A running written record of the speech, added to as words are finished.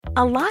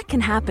A lot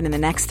can happen in the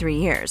next 3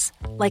 years.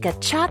 Like a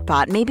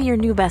chatbot may be your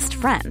new best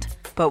friend.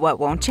 But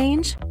what won't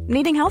change?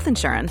 Needing health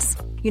insurance.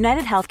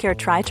 United Healthcare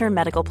Tri-Term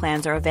Medical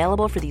Plans are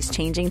available for these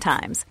changing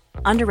times.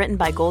 Underwritten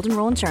by Golden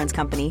Rule Insurance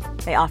Company,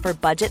 they offer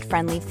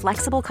budget-friendly,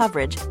 flexible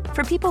coverage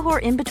for people who are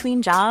in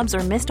between jobs or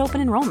missed open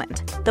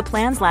enrollment. The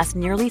plans last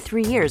nearly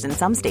 3 years in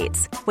some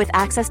states, with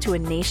access to a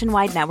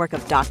nationwide network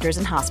of doctors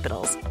and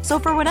hospitals. So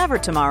for whatever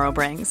tomorrow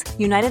brings,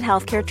 United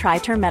Healthcare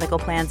Tri-Term Medical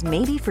Plans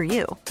may be for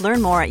you.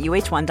 Learn more at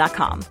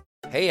uh1.com.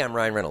 Hey, I'm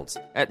Ryan Reynolds.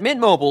 At Mint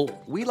Mobile,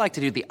 we like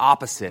to do the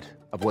opposite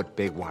of what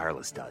Big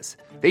Wireless does.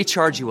 They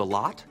charge you a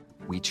lot.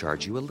 We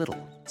charge you a little.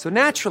 So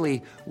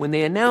naturally, when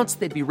they announced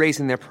they'd be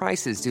raising their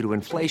prices due to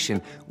inflation,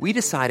 we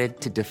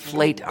decided to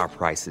deflate our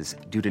prices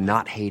due to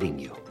not hating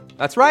you.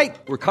 That's right.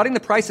 We're cutting the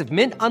price of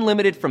Mint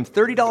Unlimited from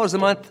 $30 a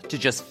month to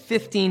just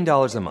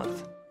 $15 a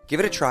month. Give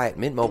it a try at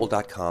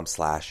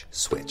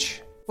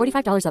mintmobile.com/switch.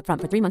 $45 up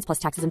front for 3 months plus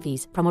taxes and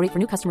fees. Promo rate for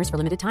new customers for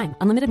limited time.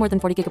 Unlimited more than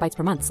 40 gigabytes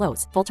per month.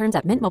 Slows full terms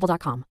at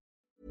mintmobile.com.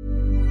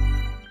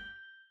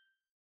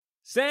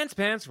 Sans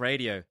Pants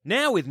Radio,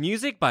 now with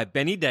music by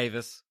Benny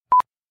Davis.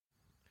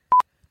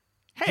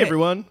 Hey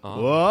everyone.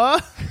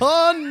 What?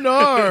 Oh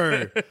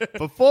no!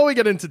 Before we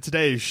get into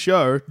today's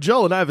show,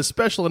 Joel and I have a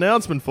special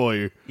announcement for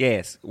you.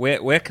 Yes,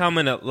 we're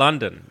coming at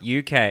London,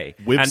 UK,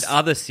 and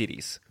other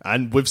cities.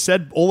 And we've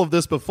said all of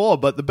this before,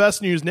 but the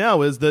best news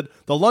now is that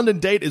the London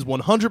date is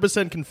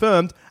 100%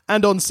 confirmed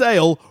and on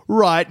sale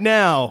right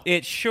now.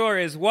 It sure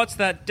is. What's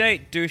that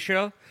date,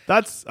 Dusha?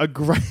 That's a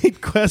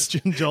great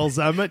question, Joel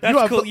Zammit.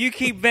 That's cool. You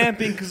keep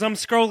vamping because I'm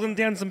scrolling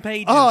down some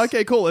pages. Oh,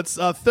 okay, cool. It's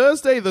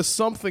Thursday the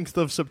something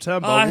of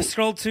September. Oh, I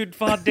scrolled too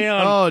far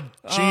down. Oh,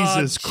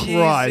 Jesus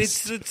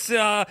Christ. It's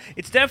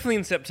definitely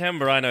in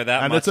September, I know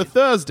that and much. It's a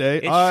Thursday.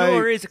 It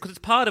sure is, because it's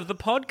part of the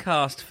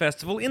podcast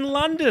festival in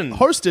London.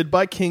 Hosted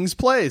by King's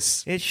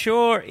Place. It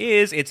sure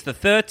is. It's the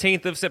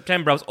 13th of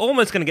September. I was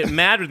almost going to get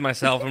mad with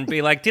myself and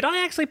be like, did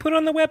I actually put it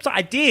on the website?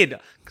 I did,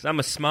 because I'm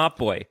a smart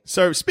boy.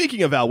 So,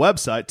 speaking of our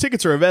website,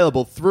 tickets are available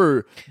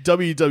through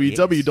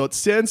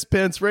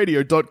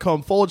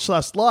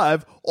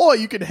www.sanspantsradio.com/live, or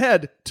you can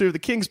head to the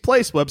King's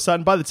Place website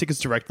and buy the tickets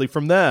directly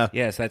from there.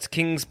 Yes, that's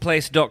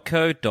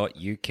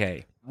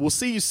kingsplace.co.uk. We'll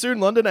see you soon,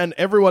 London, and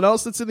everyone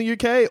else that's in the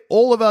UK.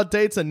 All of our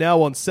dates are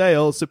now on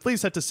sale, so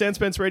please head to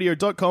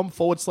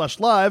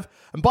sanspantsradio.com/live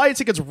and buy your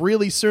tickets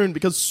really soon,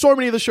 because so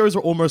many of the shows are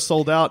almost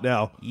sold out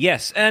now.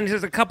 Yes, and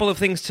there's a couple of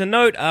things to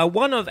note.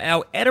 One of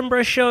our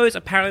Edinburgh shows,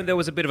 apparently there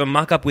was a bit of a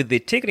muck-up with the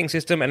ticketing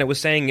system, and it was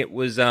saying it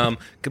was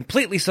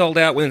completely sold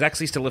out when there's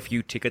actually still a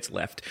few tickets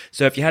left.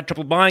 So if you had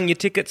trouble buying your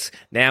tickets,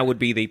 now would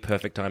be the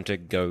perfect time to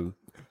go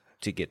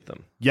to get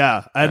them.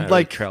 Yeah, and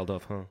like trailed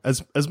off, huh?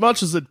 As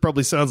much as it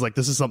probably sounds like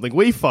this is something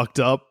we fucked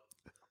up,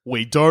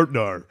 we don't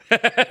know.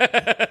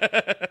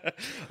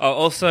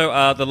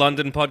 Also, the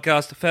London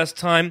podcast first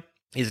time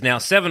is now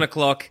 7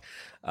 o'clock,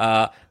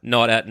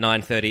 not at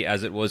 9:30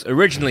 as it was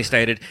originally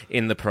stated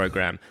in the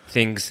program.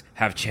 Things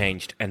have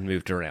changed and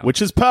moved around.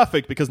 Which is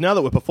perfect, because now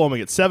that we're performing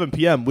at 7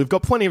 p.m, we've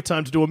got plenty of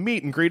time to do a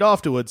meet and greet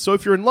afterwards. So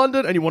if you're in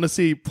London and you want to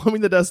see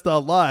Plumbing the Death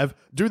Star live,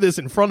 do this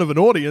in front of an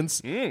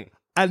audience.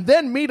 And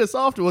then meet us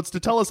afterwards to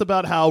tell us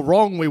about how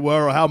wrong we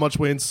were or how much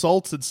we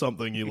insulted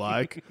something you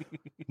like.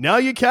 Now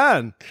you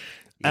can.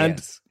 And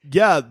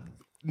yeah,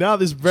 now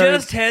this very...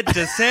 Just head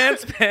to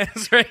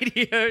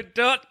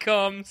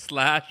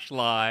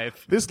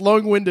sanspantsradio.com/live. This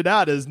long-winded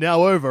ad is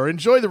now over.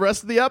 Enjoy the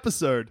rest of the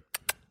episode.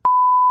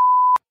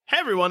 Hey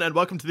everyone, and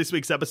welcome to this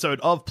week's episode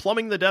of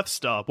Plumbing the Death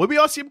Star, where we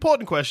ask you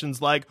important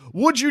questions like,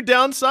 would you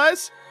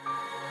downsize?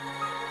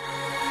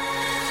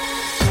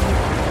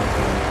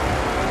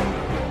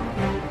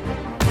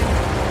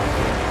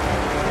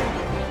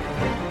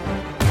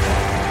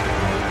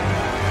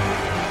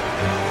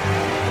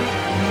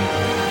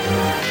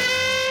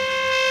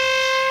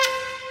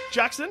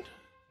 Jackson?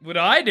 Would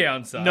I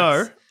downsize?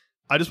 No.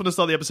 I just want to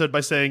start the episode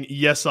by saying,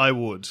 yes, I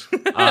would.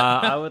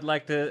 I would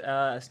like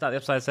to start the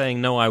episode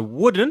saying, no, I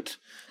wouldn't.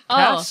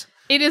 Cass?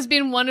 It has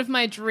been one of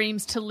my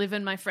dreams to live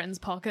in my friends'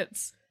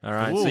 pockets. All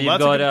right, Ooh, so you've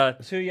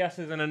got 2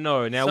 yeses and a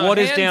no. Now, So what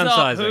is hands up,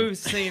 downsizing? who's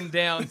seen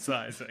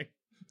downsizing?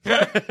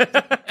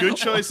 Good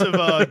choice of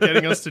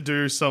getting us to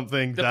do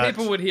something The that...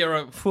 people would hear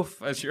a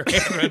poof as your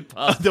hand went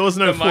past There was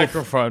no the poof.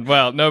 microphone.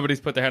 Well, nobody's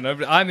put their hand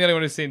over. I'm the only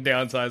one who's seen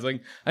Downsizing,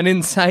 an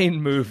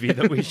insane movie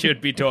that we should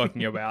be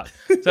talking about.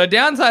 So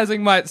Downsizing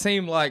might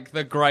seem like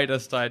the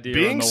greatest idea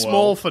in Being the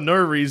small world. for no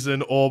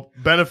reason or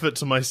benefit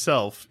to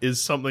myself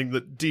is something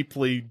that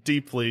deeply,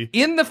 deeply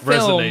In the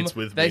film, resonates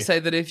with they me. say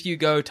that if you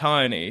go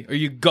tiny, or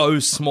you go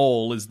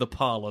small is the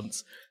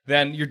parlance,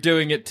 then you're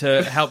doing it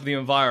to help the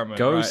environment.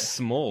 Go right?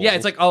 small? Yeah,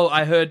 it's like, oh,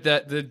 I heard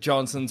that the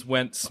Johnsons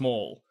went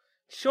small.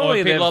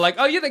 Surely Or people they've- are like,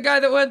 oh, you're the guy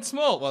that went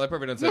small. Well, they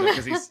probably don't say that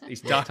because he's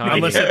tiny.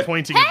 Unless they're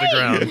pointing at the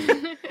ground.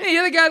 Hey,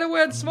 you're the guy that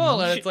went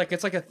small, and it's like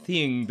a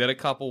thing that a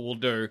couple will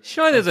do.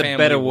 Surely there's a family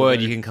better will word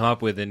do. you can come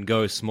up with than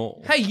go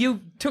small. Hey,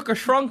 you took a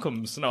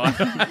shrunkums. No,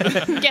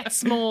 Get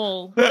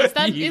small. Isn't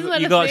that you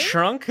a got thing?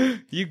 shrunk?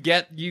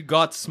 you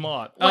got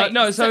smart. Wait,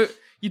 No, so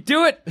you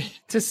do it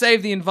to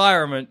save the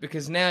environment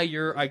because now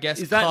your, I guess,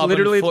 Is that carbon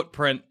literally-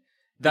 footprint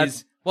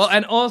is... Well,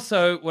 and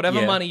also, whatever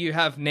Yeah. money you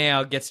have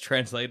now gets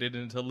translated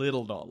into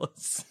little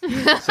dollars.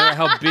 So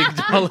how big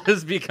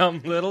dollars become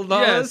little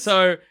dollars? Yeah,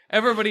 so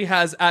everybody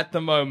has, at the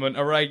moment,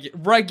 a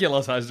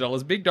regular sized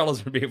dollars. Big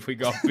dollars would be if we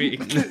got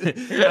big.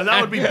 And that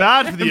would be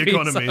bad for the It'd be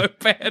economy. so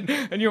bad,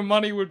 and your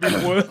money would be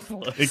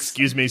worthless.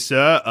 Excuse me,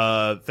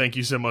 sir. Thank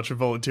you so much for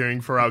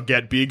volunteering for our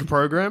Get Big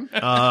program.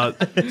 So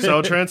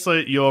I'll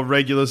translate your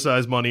regular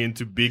size money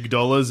into big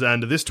dollars,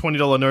 and this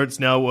 $20 note's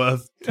now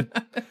worth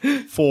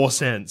 4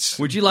 cents.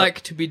 Would you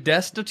like to be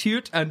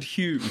destitute and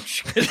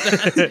huge?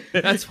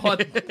 That's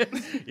what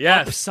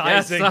Yes,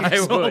 upsizing I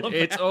is all would. about.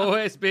 It's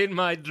always been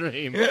my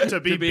dream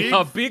To be big.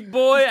 a big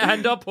boy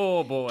and a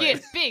poor boy.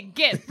 Get big,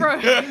 get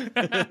broke.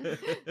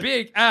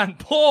 big and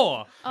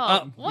poor.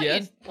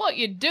 What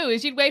you'd do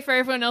is you'd wait for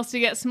everyone else to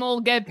get small,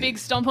 get big,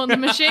 stomp on the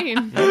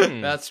machine.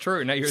 That's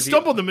true. Now you're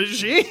Stomp on the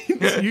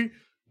machine.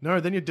 No,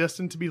 then you're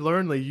destined to be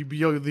lonely.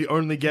 You're the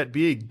only Get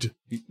Bigged.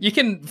 You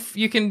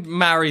can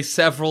marry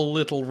several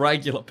little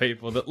regular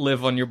people that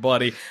live on your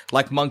body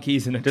like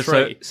monkeys in a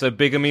tree. So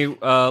bigamy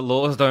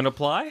laws don't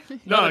apply?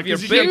 No, if you're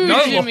because big,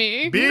 no,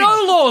 Jimmy. Big.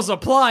 no laws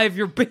apply if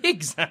you're big,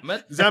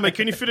 Zamet. Zamet,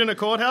 can you fit in a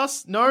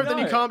courthouse? No, then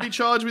you can't be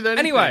charged with anything.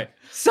 Anyway,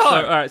 So,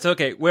 all right, so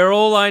okay, we're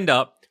all lined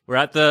up. We're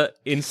at the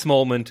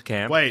Insmallment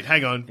camp. Wait,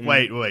 hang on.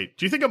 Wait.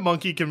 Do you think a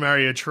monkey can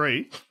marry a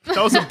tree?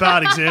 That was a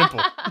bad example.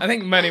 I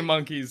think many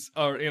monkeys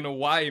are in a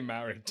way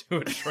married to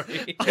a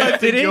tree. I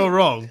think he? you're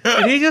wrong.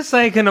 Did he just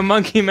say, can a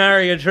monkey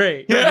marry a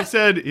tree? He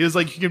said, he was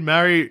like, you can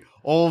marry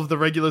all of the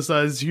regular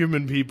sized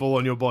human people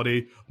on your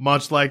body,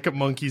 much like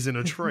monkeys in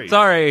a tree.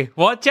 Sorry,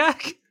 what,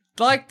 Jack?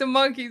 Like the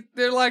monkeys,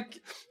 they're like...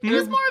 It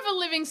was more of a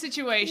living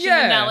situation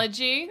Yeah.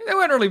 analogy. They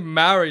weren't really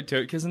married to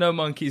it because no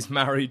monkey's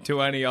married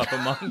to any other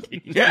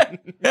monkey.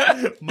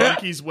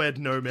 Monkeys wed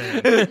no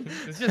man.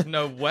 There's just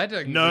no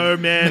wedding. No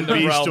man, in the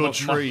beast, realm or of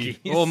tree.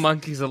 monkeys. All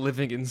monkeys are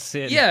living in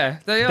sin. Yeah,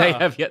 they are. They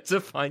have yet to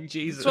find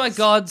Jesus. That's why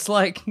God's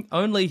like,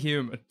 only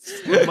humans.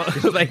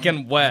 They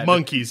can wed.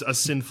 Monkeys, a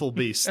sinful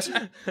beast.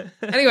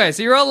 Anyway,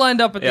 so you're all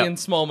lined up at Yep. the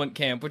Insmallment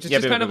camp, which is Yep,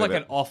 just yep, kind of yep, like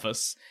yep. an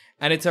office.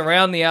 And it's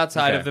around the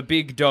outside Okay. of the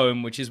big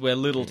dome, which is where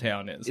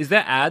Littletown is. Is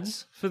there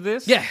ads for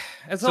this? Yeah,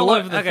 it's So all what-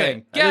 over the okay,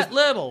 thing. I Get just-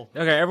 little.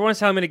 Okay, everyone's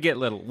telling me to get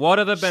little. What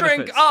are the benefits?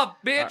 Shrink up,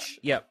 bitch.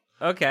 Yep.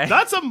 Okay.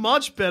 That's a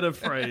much better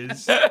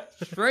phrase.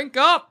 Shrink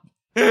up.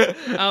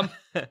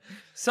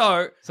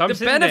 So I'm the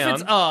sitting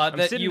benefits down, are I'm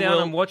that sitting you down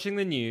will... and watching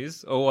the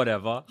news or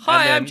whatever.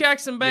 Hi, and I'm then-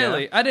 Jackson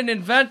Bailey. I didn't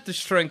invent the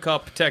shrink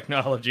up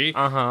technology,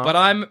 but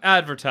I'm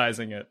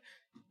advertising it.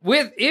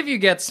 If you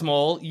get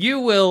small, you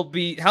will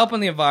be helping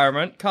the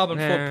environment, carbon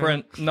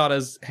footprint not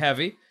as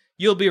heavy.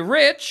 You'll be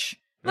rich.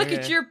 Look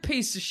at your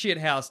piece of shit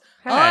house.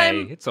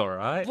 Hey, it's all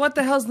right. What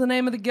the hell's the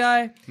name of the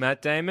guy?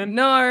 Matt Damon?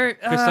 No.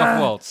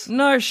 Christoph Waltz.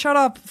 No, shut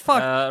up.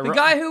 Fuck. The Ro-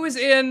 guy who was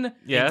in...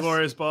 Yes.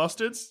 Glorious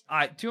Bastards.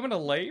 Do you want me to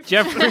leave?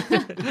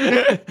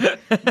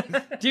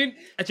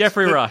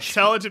 Jeffrey Rush.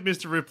 Talented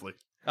Mr. Ripley.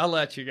 I'll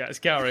let you guys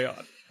carry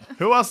on.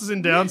 Who else is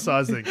in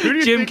Downsizing? Who do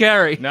you Jim think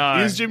Carrey. No.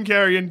 is Jim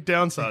Carrey in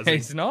Downsizing?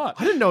 He's not.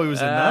 I didn't know he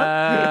was in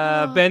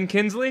that. Ben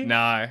Kingsley?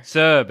 No.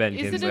 Sir Ben Is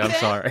it Kingsley, a I'm Ben?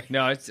 sorry.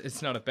 No,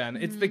 it's not a Ben.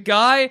 It's the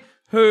guy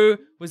who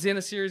was in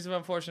a series of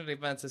unfortunate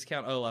events as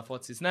Count Olaf.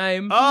 What's his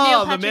name? Oh, Neil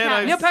the Patrick man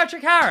Harris. Neil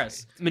Patrick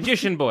Harris.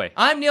 Magician Boy.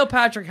 I'm Neil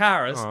Patrick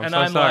Harris, Oh, I'm and so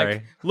I'm sorry.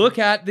 like, look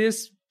at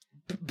this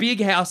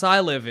big house I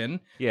live in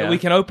Yeah. that we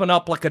can open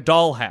up like a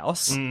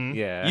dollhouse.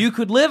 Yeah. You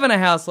could live in a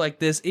house like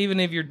this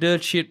even if you're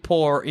dirt shit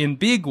poor in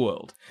big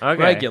world,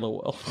 Okay. regular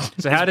world.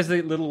 So how does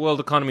the little world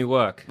economy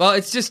work? Well,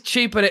 it's just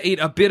cheaper to eat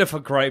a bit of a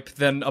grape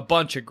than a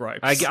bunch of grapes.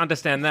 I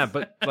understand that,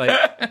 but like,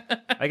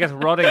 I guess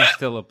rotting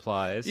still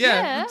applies.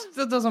 yeah,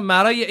 that doesn't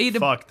matter. You eat a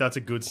Fuck, that's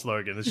a good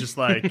slogan. It's just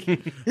like,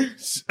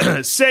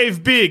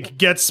 save big,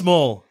 get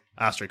small.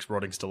 Asterisk,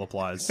 rotting still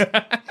applies.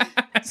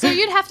 So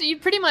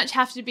you'd pretty much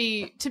have to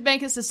be, to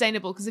make it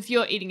sustainable, because if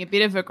you're eating a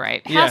bit of a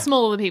grape, how Yeah.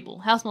 small are the people?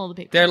 How small are the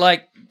people? They're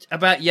like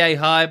about yay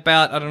high,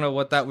 about, I don't know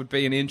what that would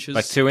be in inches.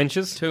 Like 2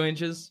 inches? 2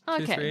 inches.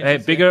 Okay. 2, 3 Hey,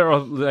 inches, bigger or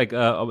like than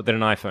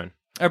an iPhone?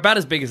 yeah. Or about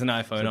as big as an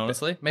iPhone,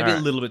 honestly. Maybe a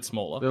Alright. little bit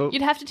smaller. Little-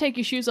 You'd have to take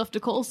your shoes off to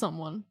call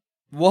someone.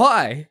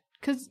 Why?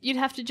 Because you'd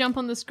have to jump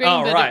on the screen,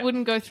 Oh, but right. it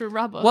wouldn't go through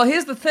rubber. Well,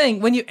 here's the thing.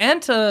 When you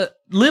enter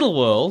Little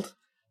World,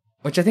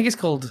 which I think is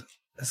called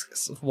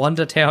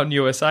Wonder Town,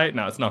 USA.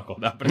 No, it's not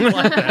called that, but it's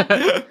like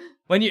that.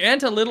 When you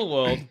enter Little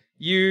World,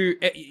 you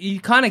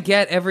kind of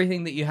get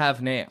everything that you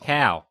have now.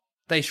 How?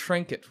 They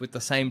shrink it with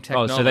the same Oh,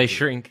 technology. so they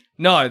shrink.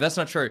 No, that's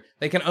not true.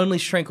 They can only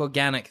shrink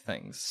organic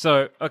things.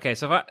 So, okay,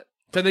 so if I...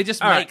 So they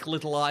just All make right.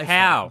 little iPhones.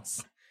 How?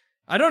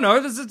 I don't know.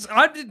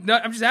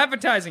 I'm just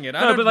advertising it.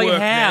 I No, don't but like work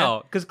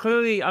how? Because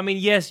clearly, I mean,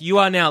 yes, you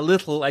are now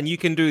little and you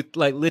can do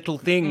like little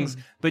things,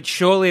 but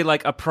surely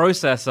like a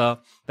processor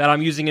that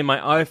I'm using in my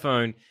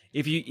iPhone,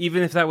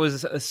 even if that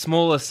was a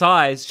smaller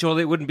size,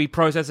 surely it wouldn't be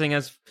processing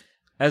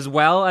as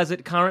well as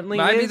it currently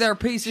is. Maybe they're a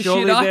piece of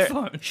Surely shit there-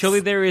 iPhones. Surely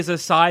there is a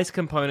size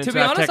component To to, be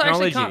our honest, I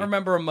technology. actually can't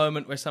remember a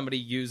moment where somebody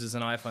uses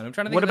an iPhone. I'm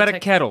trying to think What of the about a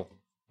kettle?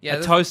 Yeah,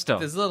 a toaster?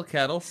 There's little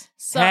kettles.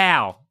 So-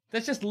 How?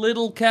 That's just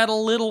little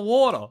kettle, little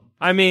water.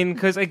 I mean,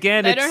 because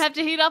again, They don't have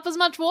to heat up as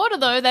much water,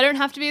 though. They don't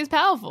have to be as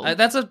powerful.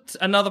 That's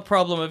another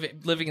problem of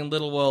living in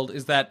Little World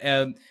is that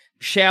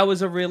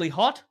showers are really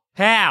hot.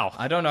 How?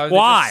 I don't know. They're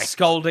Why? just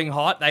scalding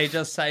hot. They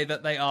just say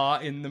that they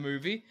are in the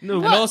movie. No,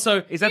 and what?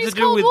 also, Is that Use to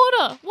do cold with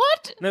water.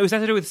 What? No, is that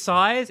to do with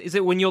size? Is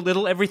it when you're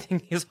little,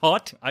 everything is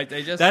hot?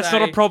 they just That's say,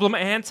 not a problem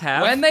ants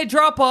have. When they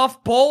drop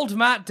off bald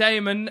Matt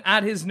Damon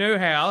at his new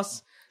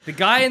house, the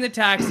guy in the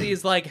taxi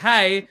is like,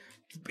 hey,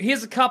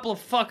 here's a couple of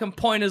fucking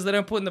pointers they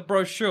don't put in the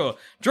brochure.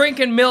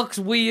 Drinking milk's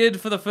weird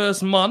for the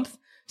first month.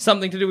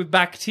 Something to do with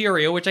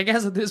bacteria, which I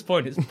guess at this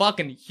point is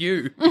fucking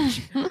huge.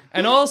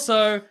 And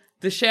also,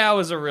 the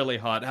showers are really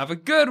hot. Have a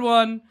good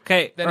one.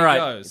 Okay, Then all it right.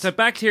 goes. So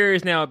bacteria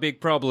is now a big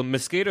problem.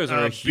 Mosquitoes are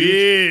A a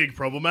huge. big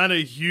problem and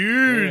a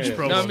huge Yeah.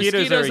 problem. No, Mosquitoes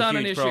mosquitoes are a aren't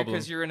an huge issue problem.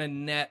 because you're in a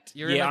net.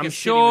 You're Yeah, in like I'm a city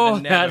sure with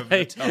a net that over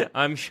the top.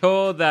 I'm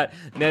sure that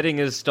netting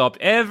has stopped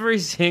every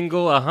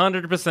single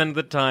 100% of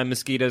the time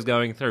mosquitoes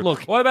going through.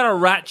 Look, what about a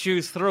rat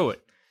chews through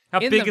it? How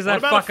In big the- is What that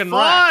about fucking a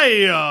rat?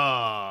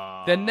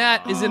 fire? The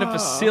net is in a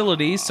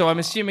facility, so I'm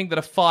assuming that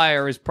a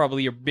fire is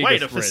probably your biggest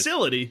Wait, a risk.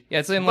 facility? Yeah,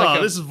 it's in like Oh,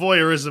 a... this is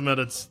voyeurism at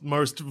its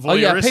most voyeuristic. Oh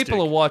yeah,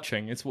 people are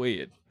watching. It's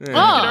weird.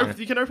 Oh.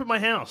 You can open my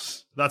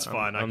house. That's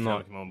fine. I'm I not-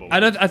 can't come on board.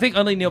 I think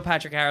only Neil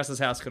Patrick Harris's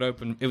house could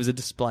open. It was a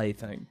display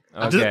thing.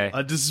 Okay.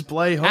 A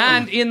display home.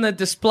 And in the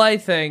display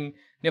thing,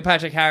 Neil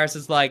Patrick Harris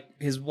is like,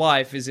 his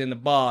wife is in the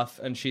bath,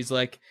 and she's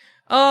like,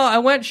 oh, I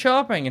went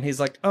shopping. And he's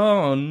like,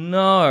 oh,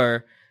 no.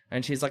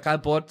 And she's like, I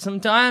bought some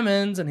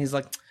diamonds. And he's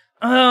like,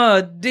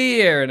 oh,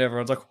 dear. And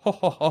everyone's like, ho,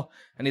 ho, ho.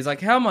 And he's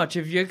like, how much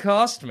have you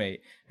cost me?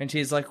 And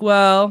she's like,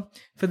 well,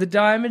 for the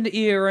diamond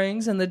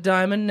earrings and the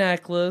diamond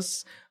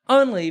necklace,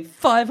 only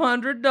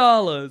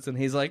 $500. And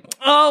he's like,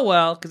 oh,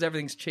 well, because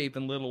everything's cheap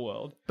in Little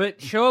World.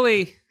 But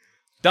surely,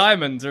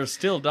 Diamonds are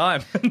still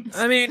diamonds.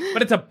 I mean,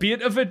 But it's a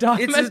bit of a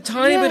diamond. it's a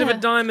tiny bit of a Yeah.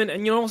 diamond,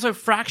 and you're also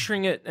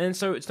fracturing it, and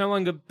so it's no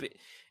longer.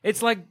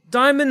 It's like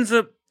diamonds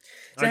are.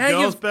 So a how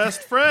girl's you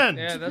best friend.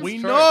 Yeah, that's we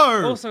true.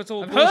 know. also it's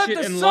all I've heard bullshit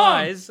the and song.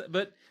 lies,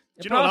 but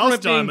Do you know what apart from else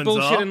it being diamonds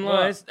bullshit are? and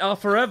lies, are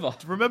forever.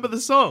 Remember the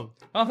song?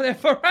 Oh, they're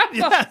forever.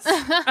 Yes.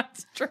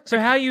 That's true. So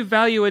how you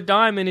value a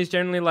diamond is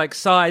generally like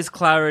size,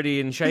 clarity,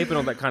 and shape, and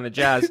all that kind of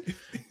jazz.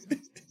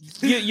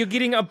 You're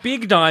getting a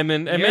big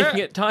diamond and Yeah. making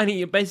it tiny.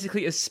 You're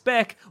basically a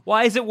speck.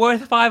 Why is it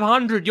worth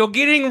 500? You're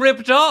getting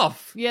ripped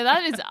off. Yeah,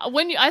 that is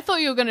I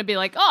thought you were going to be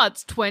like, oh,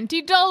 it's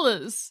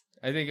 $20.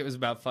 I think it was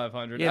about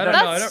 500. Yeah, I don't know.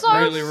 I that's don't so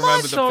really remember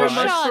much the So price.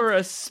 much Shut. for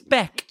a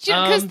speck.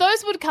 Because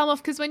those would come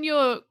off, because when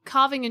you're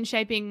carving and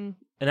shaping,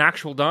 An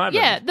actual diamond.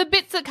 yeah, the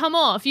bits that come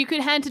off, you could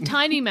hand to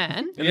Tiny Man.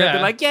 And they'd Yeah. be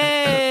like,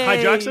 yay!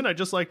 Hi, Jackson. I'd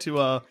just like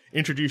to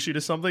introduce you to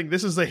something.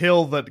 This is the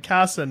hill that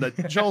Cass and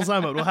Joel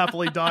Zammett will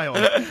happily die on.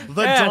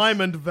 The Yes.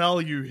 Diamond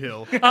Value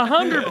Hill.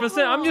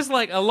 100%. I'm just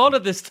like, a lot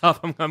of this stuff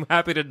I'm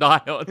happy to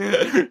die on.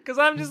 Because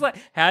I'm just like,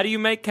 how do you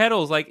make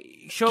kettles? Like,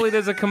 surely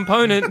there's a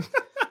component.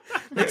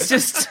 It's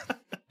just...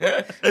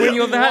 when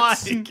you're that...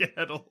 Why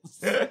kettles?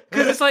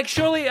 Because it's like,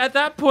 surely at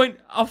that point,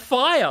 a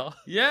fire.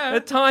 Yeah. A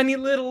tiny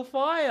little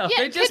fire.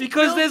 Yeah, just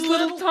because build there's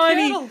little little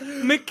tiny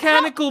kettles.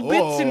 mechanical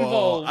bits Oh,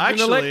 involved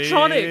actually- in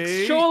electronics.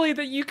 Surely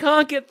that you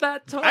can't get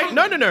that tiny.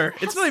 No.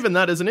 It's not even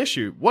that as an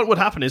issue. What would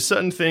happen is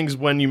certain things,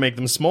 when you make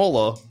them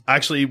smaller,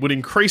 actually would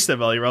increase their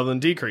value rather than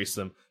decrease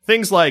them.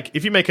 Things like,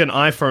 if you make an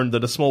iPhone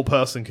that a small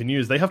person can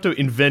use, they have to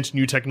invent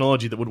new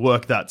technology that would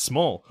work that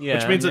small. Yeah.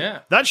 Which means Yeah.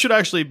 that should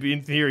actually be,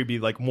 in theory, be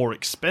like more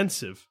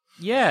expensive.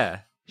 Yeah,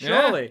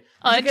 surely.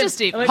 Oh, it Again,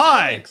 just even.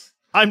 Hi,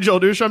 I'm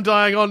Joel Douche. I'm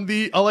dying on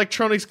the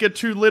electronics get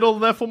too little,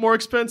 therefore more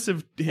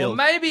expensive hill. Well,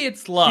 maybe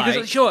it's like...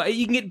 Because sure,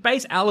 you can get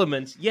base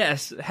elements,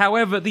 yes.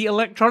 However, the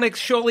electronics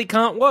surely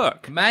can't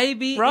work.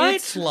 Maybe Right?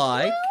 it's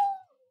like...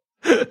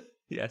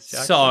 Yes.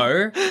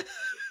 So,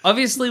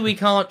 obviously we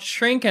can't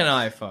shrink an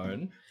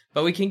iPhone,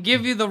 but we can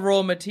give you the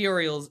raw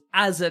materials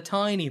as a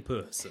tiny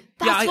person.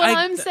 That's what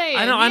I'm saying.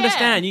 I don't yeah.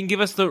 understand. You can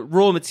give us the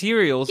raw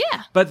materials,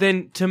 Yeah. but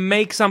then to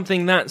make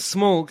something that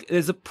small,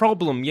 there's a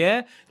problem,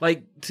 yeah?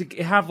 Like, to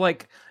have,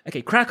 like,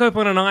 okay, crack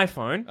open an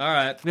iPhone. All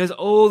right. There's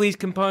all these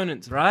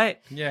components, right?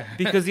 Yeah.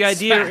 Because the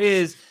idea Smash.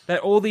 is that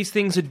all these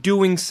things are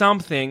doing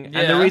something, and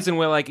the Yeah. reason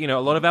we're like, a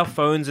lot of our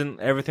phones and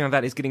everything like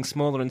that is getting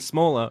smaller and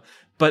smaller,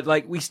 but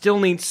like we still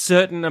need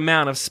certain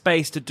amount of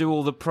space to do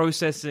all the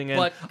processing. And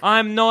But-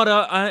 I'm not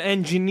an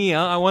engineer.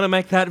 I want to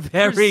make that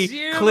very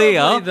Presumably,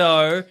 clear.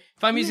 though,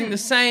 if I'm using the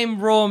same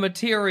raw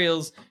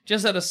materials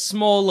just at a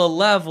smaller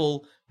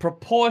level,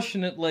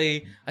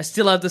 proportionately, I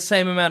still have the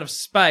same amount of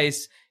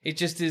space. It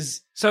just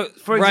is So,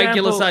 for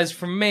regular example, size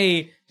for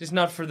me, just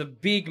not for the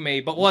big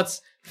me. But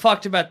what's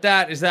fucked about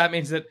that is that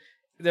means that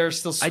there are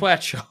still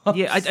sweatshops.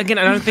 Yeah, I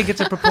don't think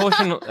it's a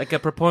proportional, like a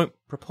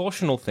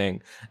proportional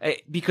thing,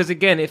 because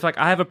again, if like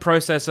I have a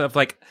processor of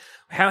like,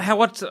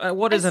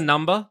 what is a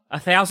number?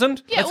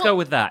 1,000? Yeah, Let's well, go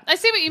with that. I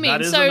see what you mean.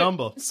 That is so, a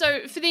number.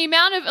 So for the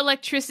amount of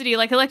electricity,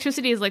 like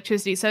electricity is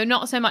electricity, so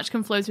not so much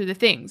can flow through the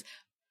things.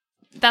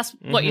 That's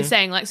what you're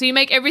saying. Like, so you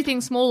make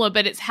everything smaller,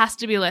 but it has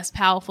to be less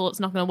powerful. It's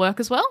not going to work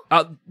as well.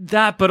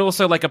 That, but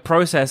also like a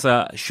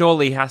processor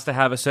surely has to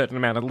have a certain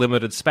amount of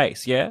limited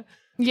space, yeah?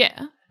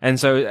 Yeah. And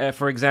so,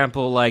 for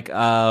example, like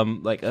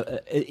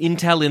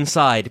Intel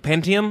Inside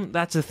Pentium,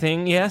 that's a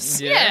thing. Yes.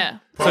 Yeah.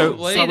 So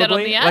Probably. See that on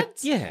the like,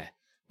 ads? yeah.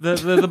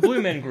 The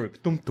Blue Men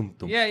Group. Dum, dum,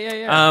 dum.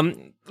 Yeah.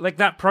 Like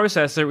that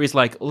processor is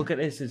like, look at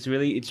this. It's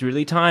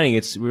really tiny.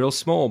 It's real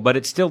small, but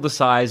it's still the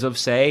size of,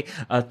 say,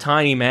 a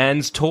tiny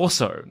man's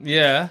torso.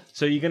 Yeah.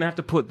 So you're going to have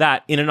to put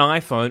that in an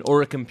iPhone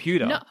or a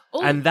computer. No.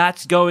 Oh. And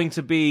that's going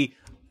to be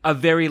a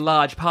very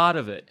large part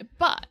of it.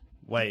 But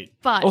Wait.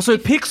 Also,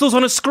 pixels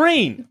on a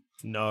screen.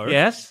 No.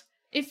 Yes?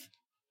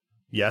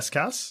 Yes,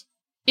 Cass?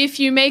 if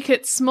you make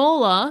it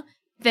smaller,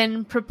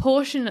 then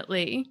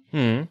proportionately,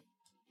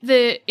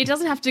 it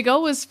doesn't have to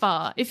go as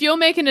far. If you're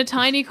making a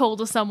tiny call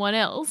to someone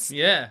else,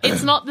 Yeah.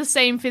 it's not the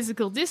same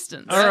physical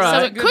distance. All right.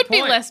 So it Good could be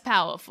point. less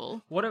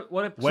powerful. What if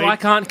so Wait. I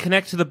can't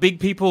connect to the big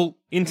people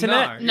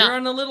internet? No. You're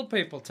on the little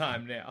people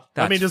time now.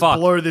 Let me That's just fucked.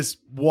 blow this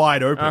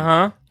wide open.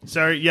 Uh-huh.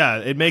 So, yeah,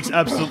 it makes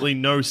absolutely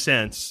no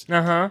sense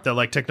that,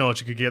 like,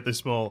 technology could get this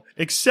small.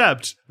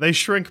 Except they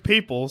shrink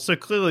people, so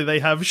clearly they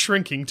have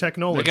shrinking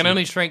technology. They can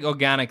only shrink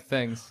organic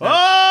things.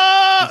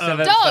 Ah! So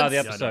that's Dogs. how the Yeah,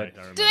 episode.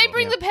 Do they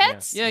bring the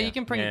pets? Yeah, you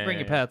can bring Yeah, your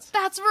yeah. pets.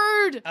 That's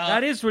rude.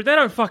 That is rude. They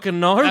don't fucking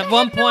know. At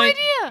one have no point,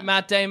 idea.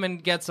 Matt Damon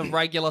gets a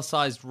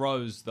regular-sized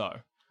rose, though,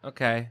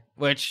 Okay.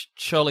 which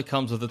surely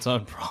comes with its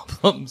own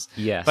problems.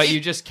 Yes. But you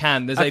just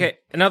can. There's Okay,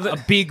 a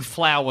big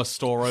flower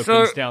store opens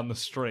So- down the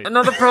street.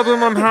 Another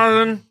problem I'm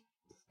having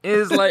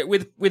is like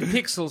with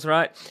pixels,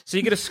 right? So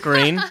you get a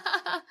screen.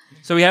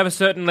 So we have a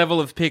certain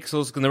level of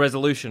pixels in the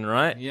resolution,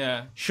 right?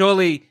 Yeah.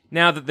 Surely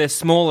now that they're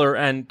smaller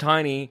and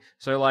tiny,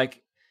 so like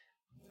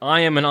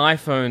I am an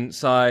iPhone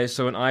size,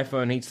 so an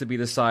iPhone needs to be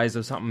the size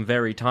of something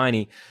very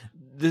tiny.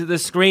 The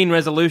screen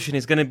resolution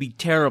is going to be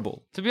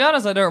terrible. To be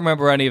honest, I don't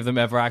remember any of them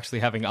ever actually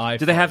having iPhones.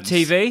 Do they have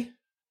TV?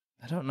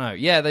 I don't know.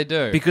 Yeah, they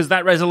do. Because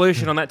that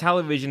resolution on that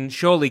television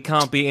surely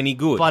can't be any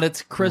good. But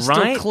it's crystal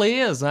Right?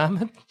 clear,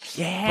 Zaman.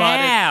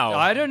 Yeah.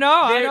 I don't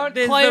know. I don't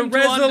There's claim the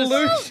to understand.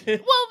 resolution.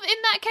 Well, in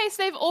that case,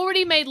 they've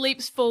already made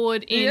leaps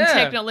forward in Yeah.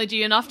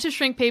 technology enough to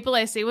shrink people.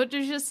 I see what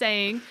you're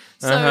saying.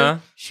 So Uh-huh.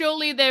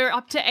 surely they're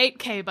up to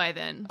 8K by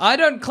then. I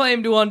don't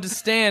claim to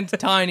understand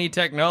tiny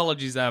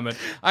technology, Zaman.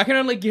 I can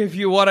only give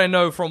you what I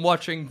know from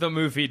watching the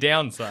movie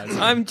Downsizing.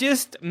 I'm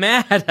just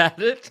mad at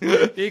it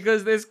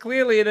because there's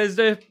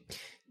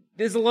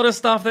a lot of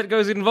stuff that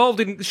goes involved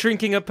in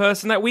shrinking a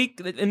person that week,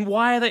 and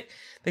why are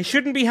they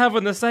shouldn't be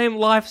having the same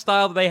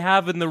lifestyle that they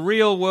have in the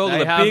real world, They or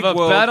the have big a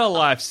world. better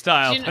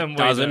lifestyle Do you know- than we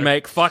Doesn't do.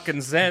 make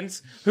fucking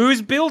sense.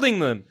 Who's building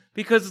them?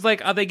 Because it's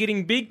like, are they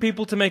getting big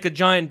people to make a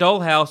giant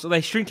dollhouse? Or are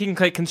they shrinking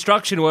like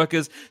construction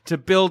workers to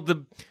build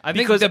the? I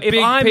think because the if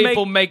big I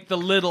people make the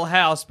little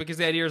house because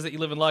the idea is that you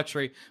live in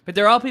luxury. But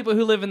there are people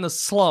who live in the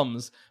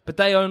slums, but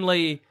they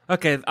only...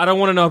 Okay, I don't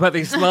want to know about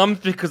these slums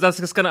because that's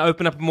just going to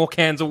open up more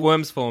cans of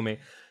worms for me.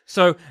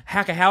 So,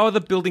 how are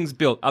the buildings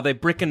built? Are they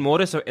brick and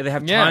mortar? So they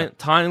have Yeah.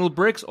 tiny little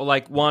bricks, or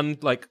like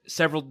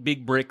several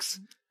big bricks?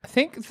 I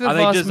think the Are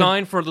they vast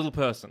designed for a little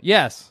person?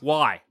 Yes.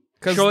 Why?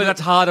 'Cause Surely the- that's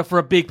harder for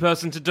a big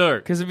person to do.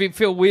 Because it'd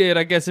feel weird,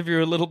 I guess, if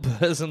you're a little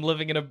person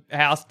living in a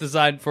house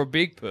designed for a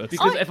big person.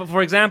 Because,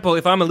 for example,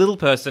 if I'm a little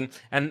person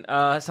and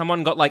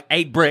someone got like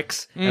 8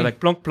 bricks and like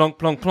plonk, plonk,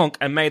 plonk, plonk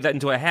and made that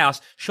into a house,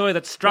 surely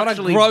that's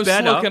structurally gross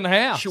better. looking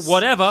house.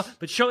 Whatever,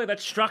 but surely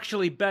that's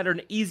structurally better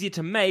and easier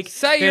to make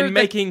Say you're than the-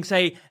 making,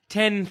 say,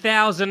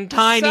 10,000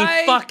 tiny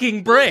Say-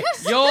 fucking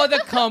bricks. You're the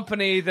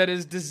company that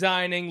is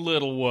designing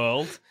Little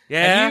World.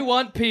 Yeah. And you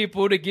want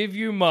people to give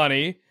you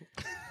money.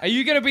 Are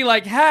you going to be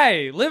like,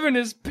 hey, live in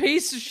this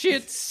piece of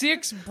shit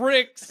 6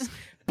 bricks,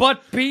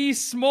 but be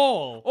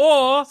small?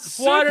 Or, why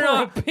Super don't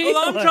I? appealing.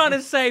 Well, I'm trying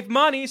to save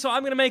money, so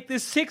I'm going to make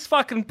this 6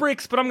 fucking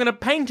bricks, but I'm going to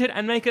paint it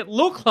and make it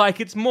look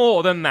like it's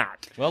more than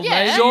that. Well,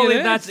 Yeah. maybe Surely it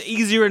is. that's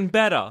easier and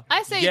better.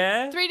 I say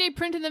yeah? 3D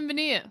print and then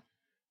veneer.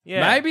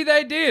 Yeah. Maybe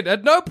they did.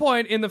 At no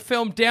point in the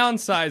film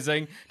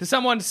Downsizing does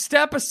someone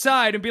step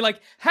aside and be like,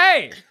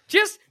 hey,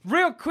 just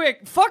real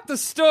quick, fuck the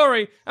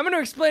story. I'm going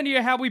to explain to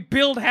you how we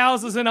build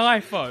houses and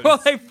iPhones.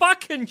 Well, they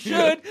fucking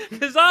should,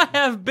 because I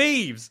have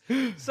beeves.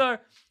 So,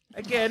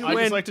 again, I'd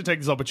when... just like to take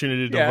this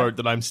opportunity to Yeah. vote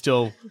that I'm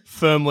still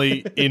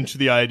firmly into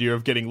the idea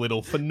of getting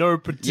little for no you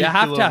particular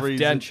have to have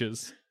reason.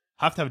 dentures.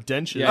 Have to have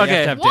dentures. Yeah, Okay. you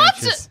have to have What?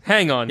 dentures.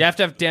 Hang on. You have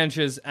to have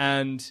dentures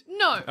and...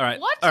 No. All right.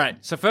 What? All right.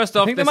 So first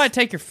off, I think they this- might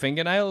take your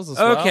fingernails as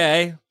well.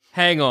 Okay.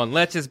 Hang on.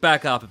 Let's just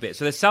back up a bit.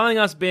 So they're selling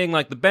us being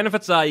like the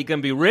benefits are you're going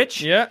to be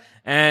rich. Yeah.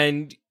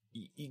 And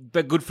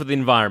but good for the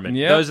environment.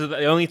 Yeah. Those are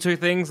the only 2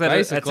 things that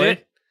Basically.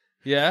 that's it.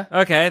 Yeah.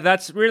 Okay,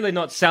 that's really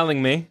not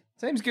selling me.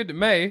 Seems good to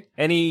me.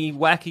 Any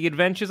wacky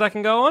adventures I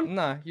can go on?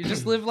 No, you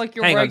just live like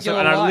your Hang on, regular so,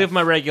 and I life. live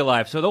my regular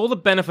life. So all the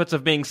benefits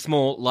of being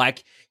small,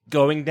 like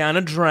going down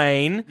a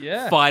drain,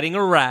 Yeah. fighting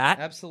a rat,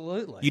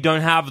 Absolutely. you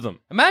don't have them.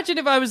 Imagine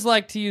if I was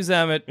like to you,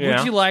 Zamet, Yeah.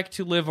 would you like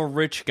to live a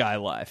rich guy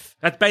life?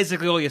 That's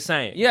basically all you're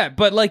saying. Yeah,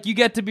 but like you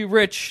get to be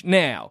rich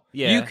now.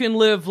 Yeah. You can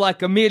live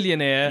like a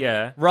millionaire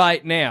Yeah.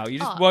 right now. You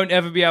just won't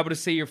ever be able to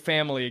see your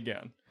family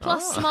again.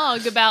 Plus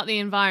smug about the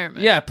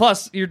environment. Yeah,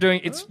 plus you're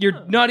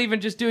not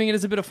even just doing it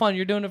as a bit of fun,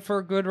 you're doing it for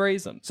a good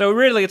reason. So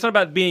really, it's not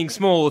about being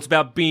small, it's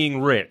about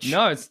being rich.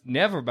 No, it's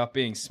never about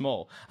being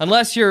small.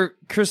 Unless you're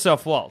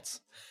Christoph Waltz.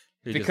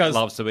 He because- just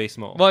loves to be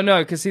small. Well, no,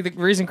 because see, the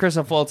reason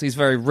Christoph Waltz is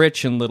very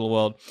rich in Little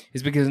World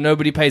is because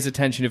nobody pays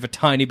attention if a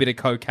tiny bit of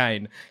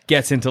cocaine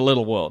gets into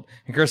Little World.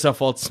 And Christoph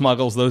Waltz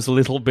smuggles those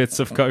little bits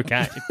of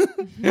cocaine.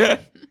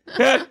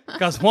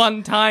 Because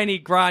one tiny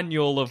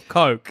granule of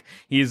coke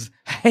is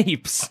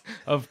heaps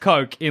of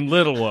coke in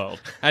Little World.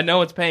 And no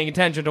one's paying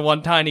attention to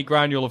one tiny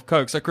granule of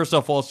coke, so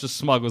Christoph Waltz just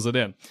smuggles it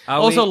in.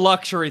 Also,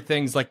 luxury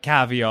things like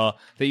caviar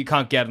that you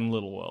can't get in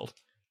Little World.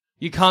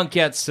 You can't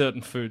get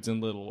certain foods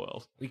in Little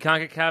World. You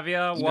can't get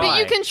caviar? Why? But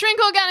you can shrink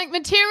organic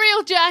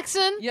material,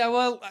 Jackson. Yeah,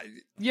 well,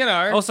 you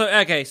know. Also,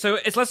 okay, so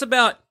it's less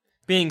about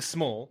being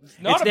small.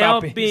 not it's now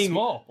about being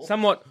small.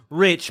 somewhat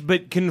rich,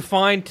 but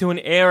confined to an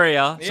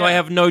area, so Yeah. I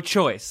have no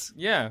choice.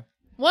 Yeah.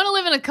 Want to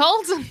live in a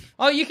cult?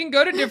 Oh, you can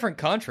go to different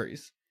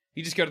countries.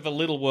 You just go to the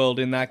Little World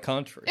in that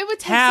country. It would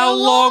take How so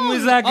long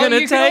is that going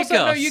to you can take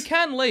also, us? No, you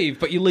can leave,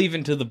 but you leave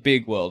into the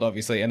big world,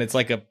 obviously, and it's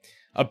like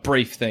a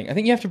brief thing. I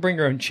think you have to bring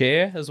your own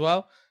chair as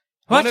well.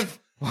 What?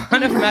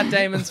 One of Matt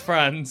Damon's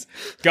friends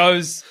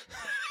goes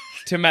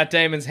to Matt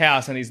Damon's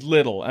house, and he's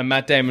little, and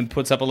Matt Damon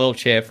puts up a little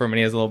chair for him, and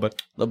he has a little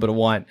bit of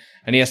wine,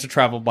 and he has to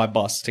travel by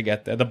bus to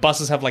get there. The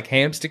buses have like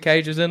hamster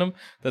cages in them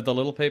that the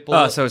little people.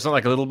 Oh, so it's not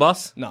like a little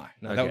bus? No,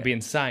 that Okay. would be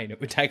insane.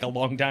 It would take a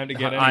long time to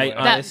get I-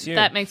 anywhere. That, assume.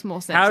 that makes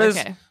more sense. How does,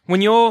 Okay.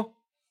 when you're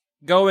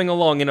going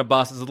along in a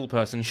bus as a little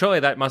person, surely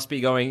that must be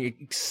going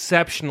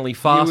exceptionally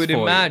fast You would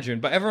for imagine,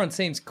 but everyone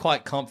seems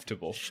quite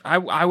comfortable. I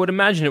would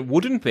imagine it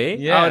wouldn't be.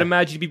 Yeah. I would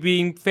imagine you'd be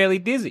being fairly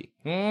dizzy.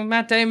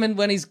 Matt Damon,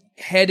 when he's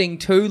heading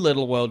to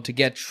Little World to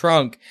get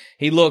shrunk,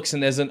 he looks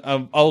and there's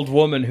an old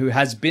woman who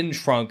has been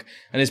shrunk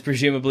and is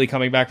presumably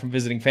coming back from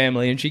visiting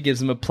family, and she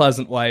gives him a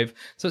pleasant wave.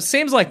 So it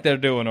seems like they're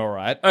doing all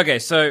right. Okay,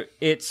 so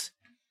it's...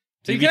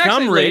 So you you can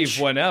become actually rich,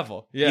 leave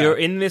whenever. Yeah. you're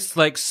in this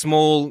like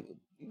small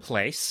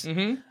place.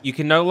 Mm-hmm. You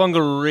can no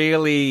longer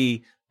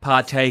really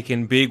partake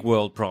in big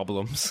world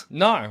problems.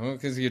 No,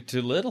 because you're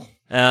too little.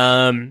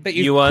 But But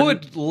you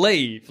could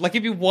leave. Like,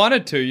 if you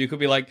wanted to, you could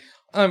be like,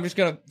 I'm just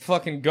going to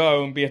fucking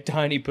go and be a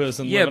tiny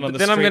person Yeah, living on but the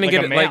then I'm street gonna like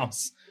get a it, like,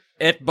 mouse.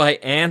 ate by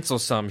ants or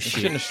some You shit.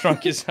 shouldn't have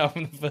shrunk yourself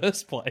in the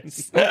first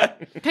place.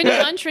 Can you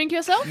unshrink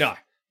yourself? No,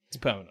 it's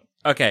permanent.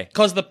 Okay.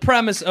 Because the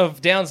premise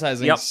of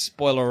downsizing, Yep.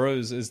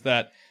 spoiler-roos, is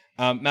that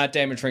Matt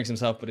Damon shrinks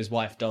himself, but his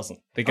wife doesn't.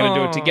 They're going to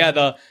do it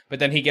together, but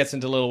then he gets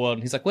into Little World,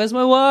 and he's like, where's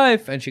my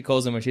wife? And she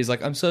calls him, and she's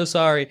like, I'm so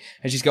sorry.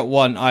 And she's got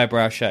one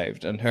eyebrow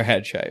shaved and her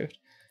head shaved.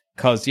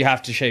 Because you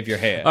have to shave your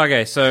hair.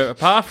 Okay, so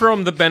apart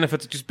from the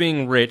benefits of just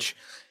being rich,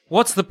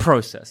 what's the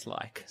process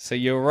like? So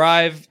you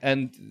arrive,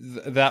 and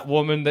that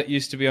woman that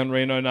used to be on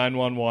Reno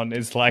 911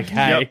 is like,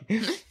 hey,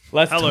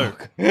 let's Hello.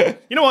 talk.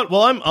 You know what?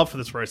 Well, I'm up for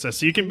this process.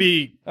 So you can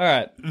be All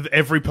right.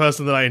 every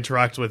person that I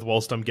interact with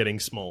whilst I'm getting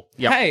small.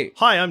 Yep. Hey.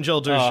 Hi, I'm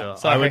Joel Dusha.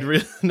 sorry. I would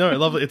really no, I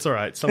love it. It's all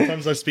right.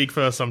 Sometimes I speak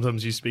first.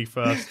 Sometimes you speak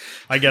first.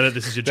 I get it.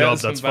 This is your job.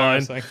 That's That's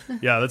fine. embarrassing.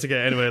 Yeah, that's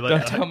okay. Anyway, Don't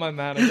like, tell my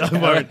manager. I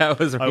won't. That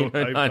was I Reno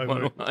won't.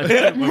 911.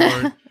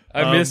 I won't.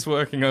 I miss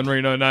working on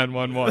Reno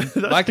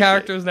 911. My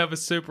character was never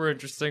super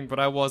interesting, but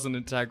I was an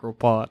integral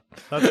part.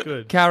 That's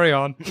good. Carry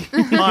on.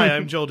 Hi,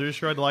 I'm Joel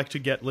Dusha. I'd like to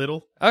get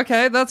little.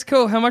 Okay, that's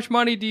cool. How much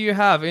money do you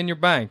have in your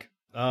bank?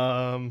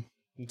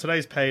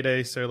 Today's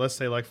payday, so let's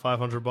say like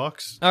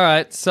 $500. All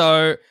right,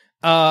 so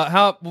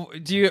how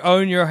do you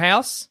own your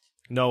house?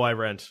 No, I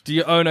rent. Do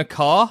you own a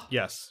car?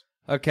 Yes.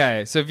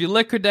 Okay, so if you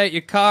liquidate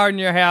your car and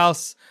your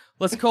house,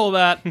 let's call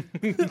that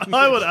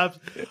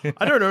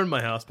I don't own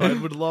my house, but I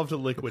would love to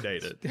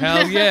liquidate it.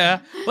 hell yeah.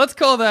 Let's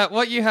call that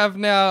what you have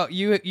now.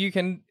 You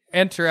can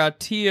enter our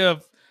tier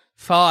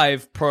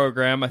 5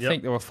 program. I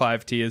think there were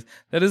 5 tiers.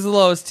 That is the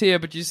lowest tier,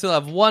 but you still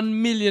have $1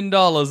 million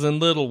in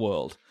Little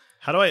World.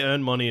 How do I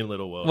earn money in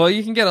Little World? Well,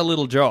 you can get a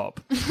little job.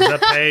 Does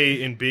that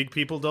pay in big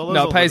people dollars?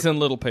 No, or it pays in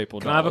little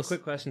people I have a dollars.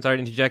 quick question. Sorry to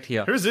interject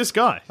here. Who's this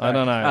guy? I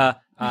don't know.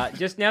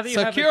 Just now that you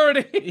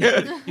Security.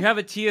 you have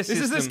a tier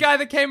system. This is this guy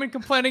that came in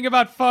complaining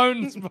about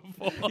phones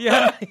before.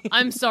 Yeah.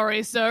 I'm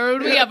sorry, sir.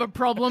 Do we have a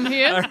problem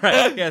here? All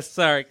right. Yes.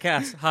 Sorry,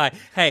 Cass. Hi.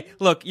 Hey,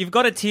 look, you've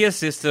got a tier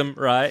system,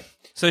 right?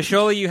 So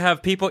surely you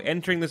have people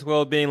entering this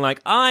world being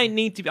like, I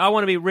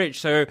want to be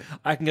rich so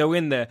I can go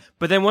in there.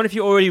 But then what if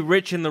you're already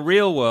rich in the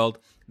real world?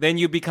 Then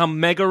you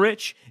become mega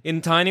rich in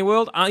Tiny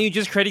World? Aren't you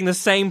just creating the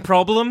same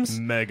problems?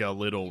 Mega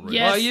little rich.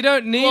 Yes. Well, you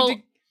don't need Well- to...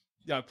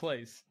 No,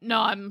 please. No,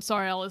 I'm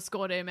sorry. I'll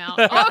escort him out.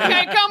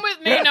 Okay, come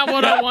with me. Now,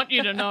 what I want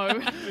you to know.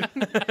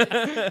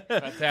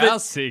 That's our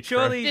secret.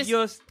 Surely This-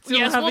 you're still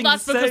Yes, well, having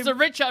that's the because same... the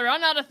rich are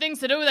run out of things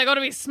to do. They got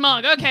to be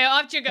smug. Okay,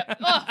 off you go.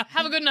 Oh,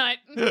 have a good night.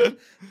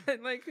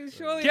 like,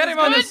 surely Get him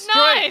on the Good street.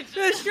 night.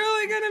 There's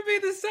surely going to be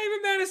the same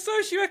amount of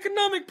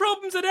socioeconomic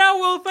problems that our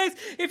world face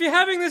if you're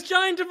having this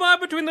giant divide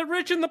between the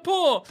rich and the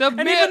poor. The and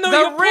mi- even though the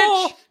you're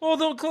rich-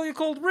 poor, or you're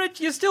called rich,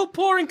 you're still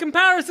poor in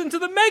comparison to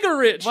the mega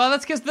rich. Well,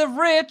 that's because the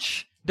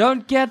rich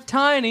don't get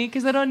tiny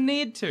because they don't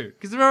need to,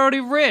 because they're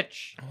already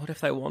rich. What if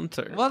they want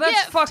to? Well, that's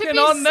Yeah, fucking to be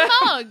on them.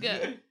 smug.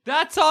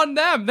 That's on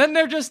them. Then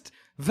they're just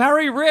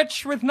very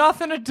rich with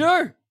nothing to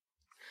do.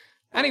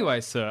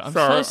 Anyway, sir, I'm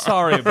so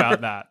sorry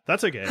about that.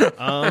 That's okay.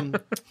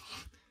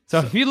 So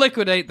if you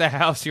liquidate the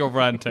house you're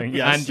renting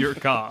Yes. and your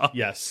car,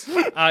 Yes.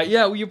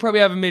 you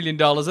probably have $1 million,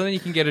 and then you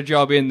can get a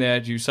job in there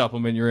to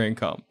supplement your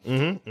income.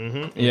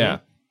 Yeah.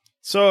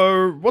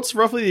 So, what's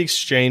roughly the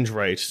exchange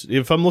rate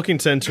if I'm looking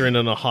to enter in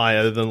on a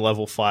higher than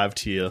level 5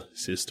 tier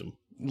system?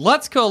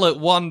 Let's call it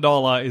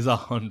 $1 is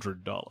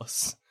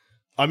 $100.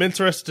 I'm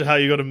interested how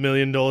you got $1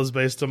 million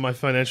based on my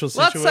financial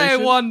situation. Let's say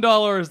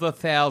 $1 is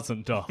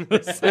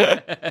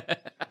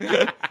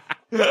 $1,000.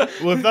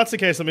 Well, if that's the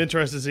case, I'm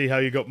interested to see how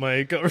you got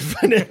my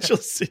financial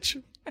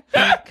situation.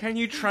 Can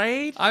you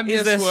trade? I'm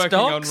Is just there working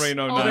on stocks?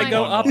 Reno Oh Do my they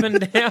go up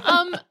and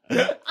down?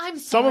 I'm sorry.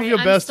 Some of your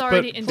I'm best,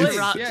 sorry but to please.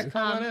 interrupt. Yeah,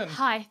 come on in.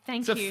 Hi,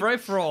 thank It's a you.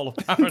 free-for-all,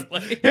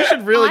 apparently. You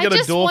should really I get a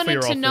just door for wanted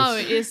your to office. know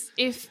is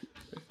if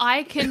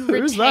I can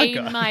Who's that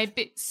retain guy? my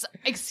bits.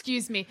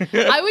 Excuse me.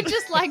 I would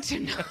just like to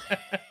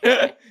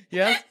know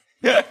Yes?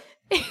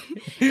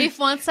 if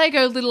once I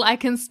go little, I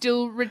can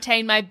still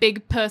retain my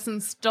big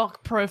person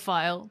stock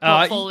profile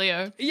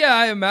portfolio. Yeah,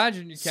 I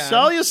imagine you can.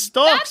 Sell your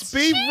stocks, That's be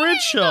cheating,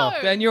 richer. though.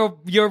 Then your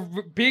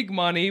big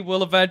money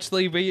will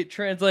eventually be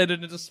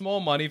translated into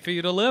small money for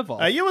you to live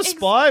on. Are you a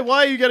spy?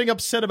 Why are you getting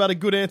upset about a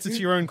good answer to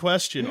your own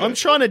question? I'm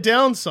trying to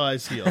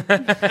downsize here.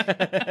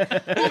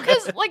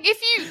 Well,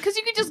 because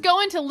you could just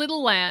go into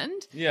Little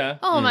Land. Yeah.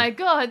 Oh my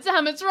God,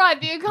 Sam, it's right.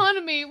 The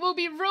economy will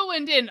be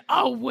ruined in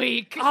a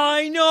week.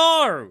 I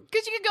know.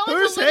 Because you could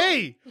go Who's into Little.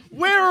 he?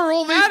 Where are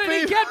all these How did he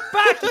people? get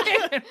back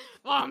in?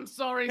 Oh, I'm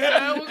sorry,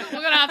 sir. We're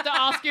gonna have to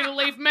ask you to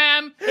leave,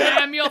 ma'am.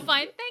 Ma'am, you're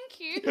fine. Thank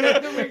you.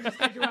 Can we just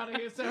get you out of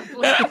here, sir,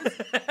 please?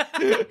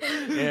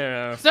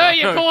 Yeah. Sir,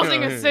 you're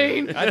causing a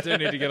scene. I do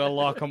need to get a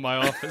lock on my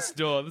office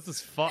door. This is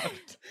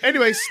fucked.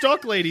 Anyway,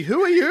 stock lady,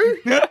 who are you?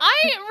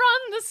 I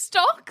run the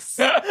stocks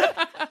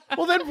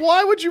Well, then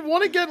why would you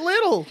want to get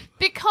little?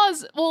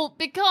 because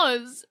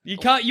You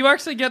can't. You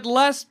actually get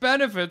less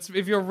benefits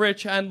if you're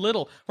rich and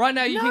little. Right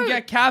now, you can No.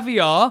 get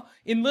caviar.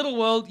 In Little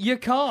World, you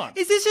can't.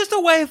 Is this just a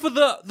way for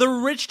the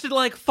rich to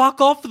like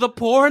fuck off the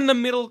poor and the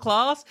middle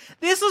class?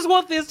 This is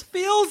what this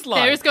feels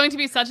like. there is going to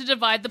be such a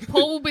divide. The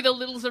poor will be the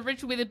littles, the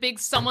rich will be the big.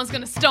 Someone's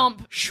going to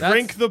stomp.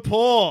 Shrink the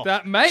poor.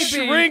 That may be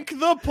Shrink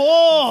the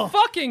poor.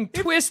 fucking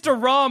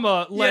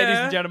Twisterama, ladies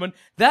Yeah. and gentlemen.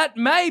 That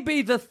may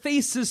be the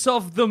thesis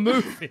of the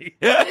movie.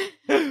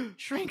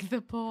 Shrink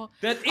the poor.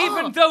 That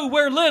even though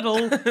we're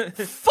little,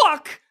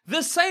 fuck,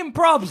 the same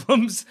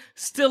problems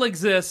still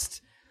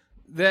exist.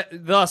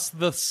 Thus,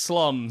 the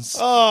slums.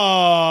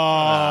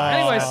 Oh.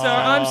 Anyway, sir,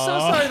 I'm so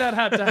sorry that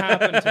had to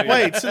happen to you.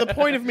 Wait, so the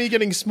point of me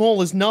getting small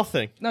is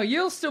nothing. No,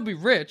 you'll still be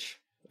rich.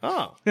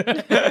 Oh.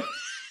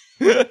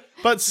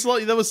 But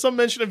there was some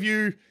mention of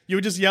you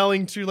were just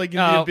yelling to like in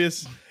the Oh.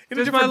 abyss in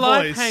a Does my different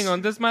life? voice. Hang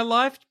on. Does my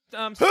life?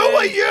 Who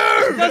are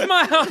you? Does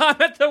my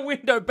I'm at the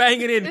window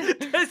banging in?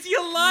 Does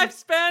your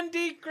lifespan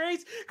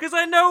decrease? Because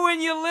I know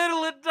when you're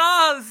little, it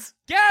does.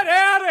 Get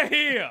out of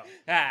here!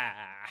 Ah.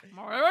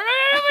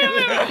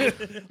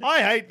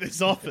 I hate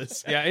this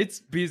office. Yeah, it's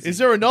busy. Is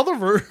there another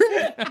room?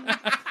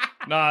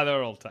 Nah,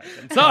 they're all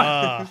taken. So,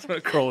 I'm just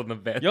gonna crawl in the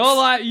vents.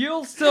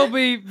 you'll still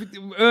be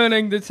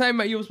earning the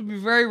same. You'll be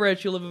very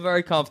rich. You'll live a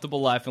very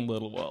comfortable life in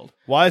Little World.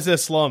 Why is there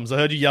slums? I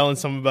heard you yelling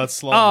something about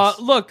slums.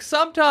 Look,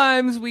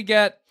 sometimes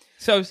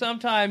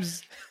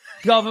sometimes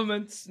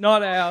governments,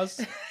 not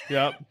ours,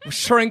 Yep.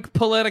 shrink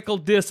political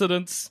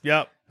dissidents.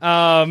 Yep.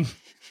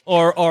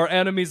 Or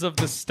enemies of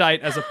the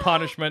state as a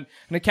punishment,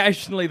 and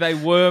occasionally they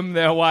worm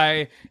their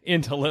way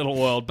into Little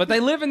World. But they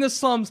live in the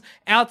slums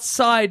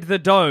outside the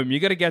dome. You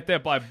got to get there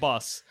by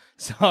bus.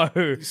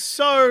 So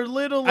So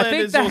Little Land I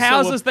think is the also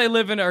houses they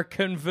live in are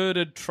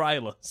converted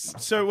trailers.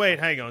 So wait,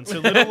 hang on. So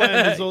Little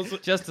Land is also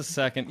Just a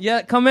second.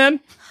 Yeah, come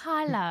in.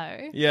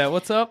 Hello. Yeah,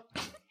 what's up?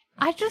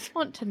 I just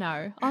want to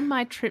know on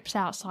my trips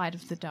outside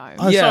of the dome.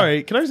 Oh, Yeah.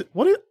 sorry. Can I just,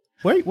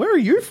 wait, where are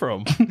you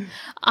from?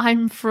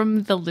 I'm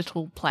from the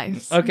little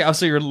place. Okay,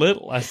 so you're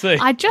little. I see.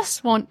 I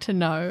just want to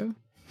know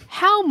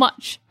how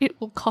much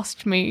it will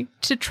cost me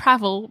to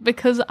travel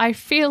because I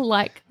feel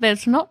like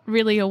there's not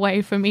really a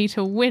way for me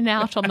to win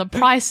out on the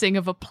pricing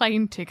of a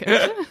plane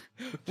ticket.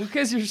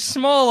 Because you're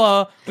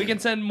smaller, we can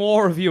send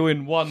more of you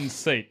in one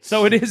seat,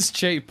 so it is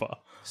cheaper.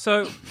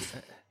 So,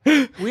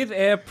 with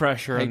air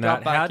pressure and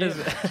got that, how back does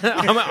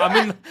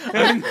I'm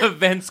in the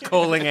vents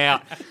calling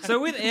out.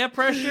 So with air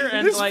pressure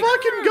and This like,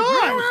 fucking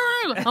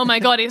guy. Oh my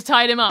God, he's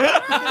tied him up.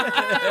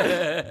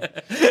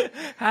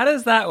 how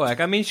does that work?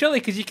 I mean, surely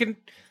because you can.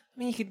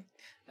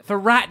 If a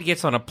rat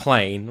gets on a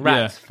plane,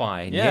 rat's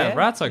fine. Yeah,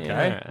 rat's okay.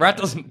 Yeah. Rat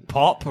doesn't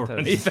pop or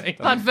anything.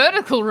 But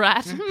vertical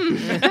rat.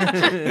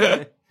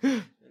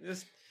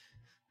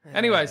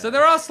 Anyway, so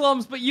there are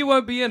slums, but you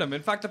won't be in them.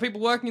 In fact, the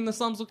people working in the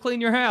slums will clean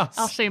your house.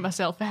 I'll see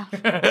myself out.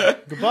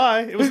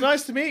 Goodbye. It was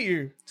nice to meet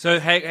you. So,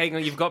 hang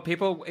on, you've got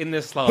people in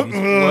the slums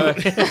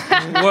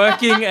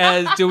working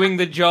as doing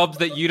the jobs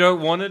that you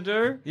don't want to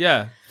do?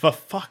 Yeah. For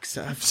fuck's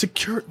sake.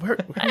 Security.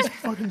 Where's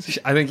fucking...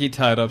 I think he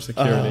tied up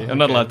security. I'm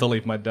not allowed to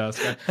leave my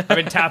desk. I've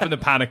been tapping the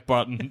panic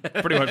button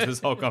pretty much this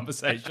whole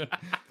conversation.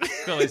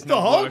 The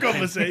whole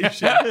conversation. It's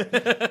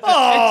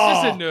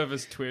just a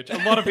nervous twitch. A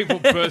lot of people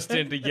burst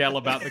in to yell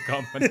about the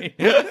company.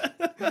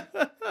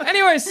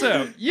 Anyway,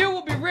 so you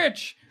will be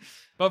rich.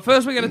 But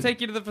first, we're going to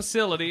take you to the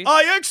facility.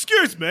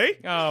 Excuse me.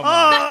 Oh,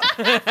 my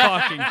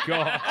fucking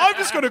God. I've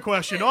just got a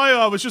question.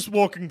 I was just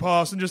walking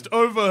past and just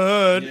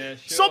overheard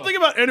something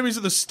about enemies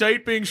of the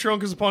state being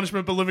shrunk as a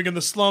punishment for living in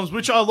the slums,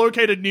 which are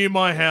located near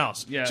my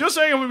house. Yeah. Just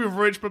saying I'm going to be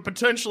rich, but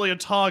potentially a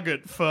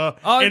target for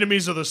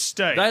enemies of the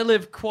state. They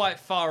live quite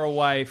far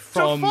away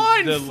from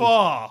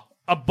far.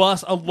 a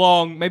bus, a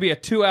long, maybe a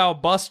 2-hour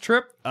bus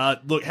trip.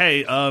 Look,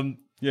 hey,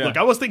 Look,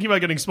 I was thinking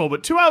about getting small,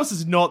 but 2 hours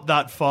is not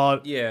that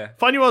far. Yeah.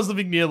 If I knew I was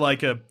living near,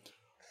 like, a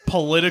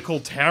political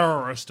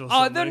terrorist or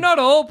something. Oh, they're not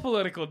all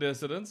political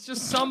dissidents.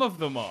 Just some of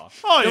them are.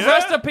 Oh, the yeah?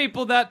 rest are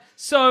people that...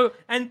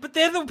 But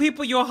they're the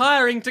people you're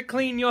hiring to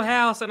clean your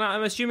house, and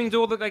I'm assuming do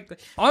all the, like...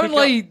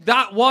 Only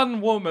that one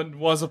woman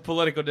was a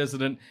political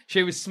dissident.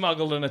 She was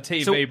smuggled in a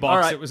TV box. All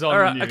right, It was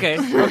on the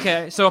news.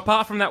 Okay. So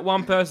apart from that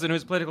one person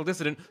who's a political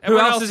dissident, who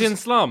Everyone else is in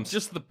slums?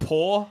 Just the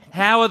poor.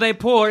 How are they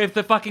poor if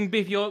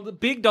your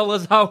big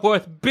dollars are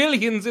worth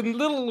billions in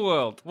little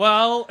world?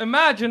 Well,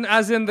 imagine,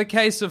 as in the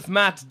case of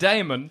Matt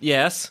Damon...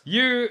 Yes.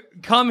 You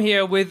come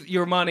here with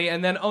your money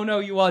and then, oh no,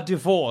 you are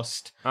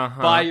divorced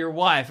by your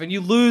wife and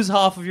you lose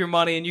half of your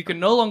money and you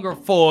can no longer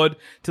afford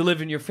to live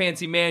in your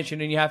fancy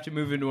mansion and you have to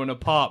move into an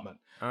apartment.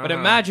 But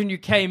imagine you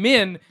came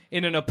in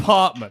an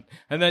apartment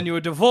and then you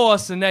were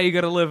divorced and now you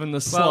got to live in the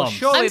slums. Well,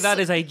 surely that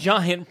is a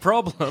giant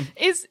problem.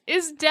 Is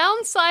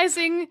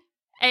downsizing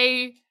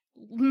a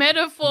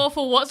metaphor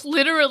for what's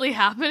literally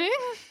happening?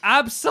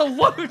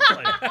 Absolutely.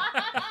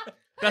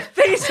 The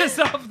thesis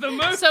of the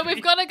movie. So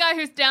we've got a guy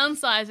who's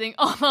downsizing,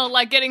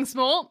 like getting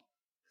small.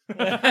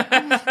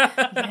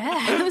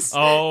 Yes.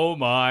 Oh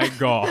my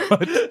God.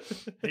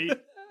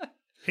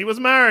 He was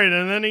married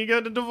and then he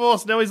got a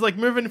divorce. Now he's like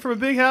moving from a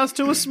big house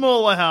to a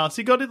smaller house.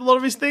 He got a lot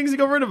of his things, he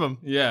got rid of them.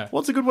 Yeah.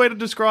 What's a good way to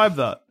describe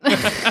that?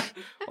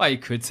 Well, you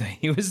could say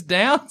he was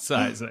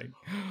downsizing.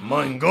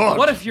 My God.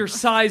 What if your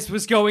size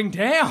was going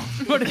down?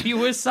 What if you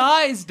were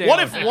sized down?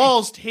 What if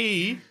whilst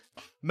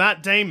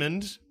Matt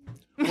Damon,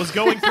 was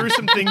going through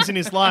some things in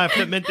his life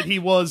that meant that he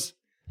was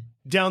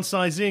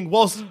downsizing,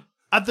 whilst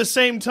at the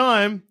same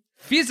time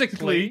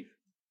physically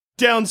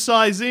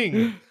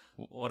downsizing?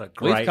 What a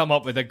great, we've come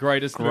up with the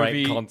great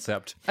movie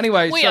concept.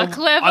 Anyway, we are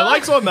clever. I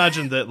like to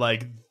imagine that,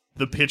 like,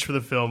 the pitch for the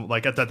film,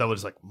 like, at that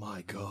was like,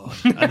 my God.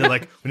 And then,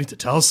 like, we need to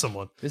tell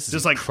someone. This is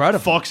just incredible.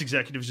 Like Fox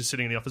executives just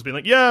sitting in the office being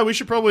like, yeah, we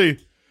should probably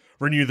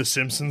renew The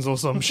Simpsons or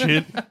some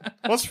shit.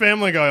 What's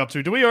Family Guy up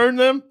to? Do we own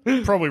them?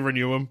 Probably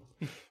renew them.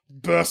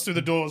 Burst through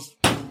the doors.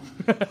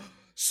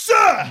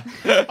 Sir,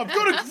 I've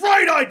got a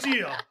great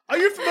idea. Are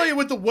you familiar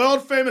with the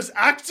world famous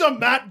actor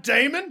Matt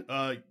Damon?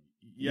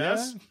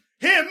 Yes.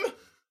 Yeah. Him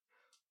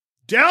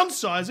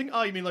downsizing?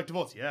 Oh, you mean like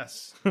divorce?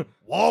 Yes.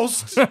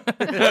 Whilst downsizing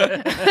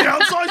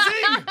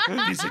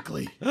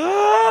physically.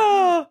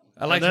 I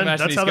like to imagine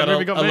that's he's how got the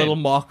movie got a made. little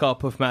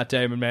mock-up of Matt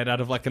Damon made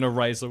out of like an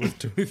eraser with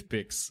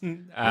toothpicks.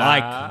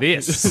 Like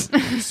this.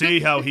 See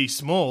how he's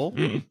small?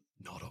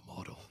 Not a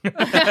model.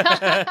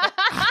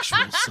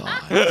 Actual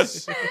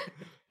size.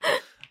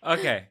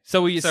 Okay.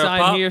 So will you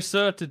sign here,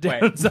 sir, to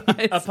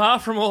downsize?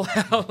 Apart from all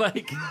our,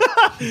 like,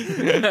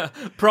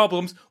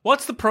 problems,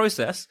 what's the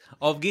process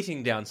of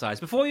getting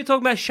downsized? Before you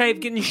talk about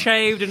getting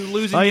shaved and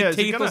losing your is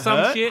it teeth or gonna some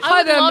hurt? shit.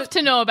 I would love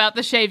to know about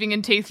the shaving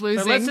and teeth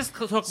losing. So let's just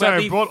talk about Sorry,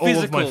 the I brought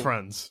physical. all of my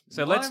friends.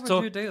 So Why let's would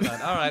talk. you do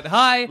that? All right.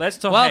 Hi. Let's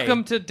talk.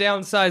 Welcome to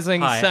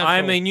Downsizing Hi, Central.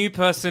 I'm a new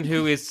person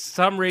who is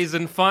some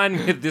reason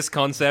fine with this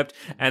concept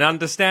and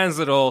understands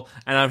it all,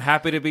 and I'm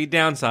happy to be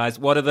downsized.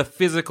 What are the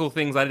physical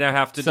things I now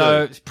have to So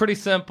do? it's pretty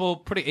simple,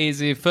 pretty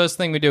easy. First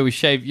thing we do, we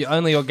shave your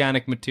only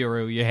organic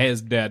material. Your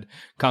hair's dead.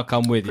 Can't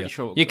come with you.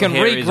 sure You can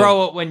hair is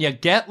regrow it when you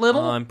get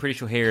little. I'm pretty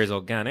sure hair is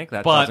organic.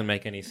 That But doesn't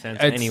make any sense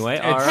it's, anyway.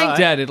 It's All right.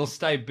 dead. It'll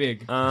stay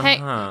big. Hey,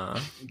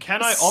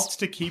 Can I opt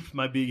to keep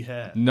my big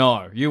hair?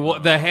 No,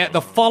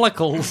 the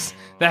follicles,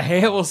 the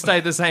hair will stay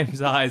the same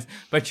size,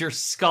 but your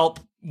scalp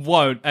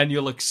won't, and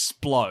you'll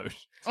explode.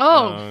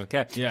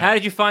 Okay. Yeah. How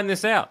did you find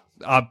this out?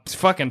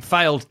 Fucking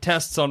failed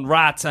tests on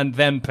rats and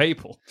then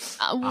people.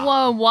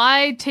 whoa,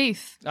 why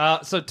teeth?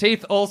 So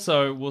teeth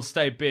also will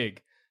stay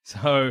big.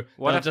 So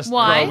What they'll if- just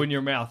Why? grow in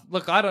your mouth.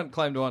 Look, I don't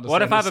claim to understand.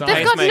 What if I have the a science.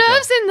 They've got pacemaker.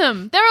 nerves in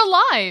them. They're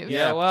alive.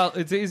 Yeah, well,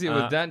 it's easier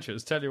with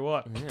dentures. Tell you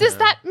what. Does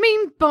that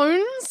mean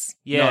bones?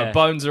 Yeah. No,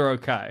 bones are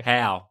okay.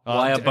 How?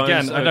 Why are bones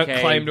Again, I don't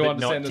okay, claim to but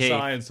understand not the teeth?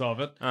 science of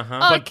it, Uh-huh.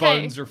 but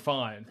Okay. bones are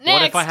fine. Next.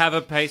 What if I have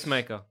a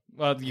pacemaker?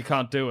 Well, you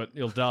can't do it.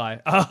 You'll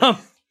die.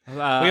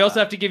 We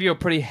also have to give you a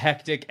pretty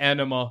hectic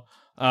enema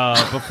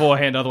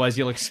beforehand, otherwise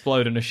you'll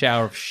explode in a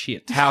shower of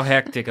shit. How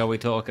hectic are we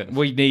talking?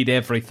 We need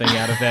everything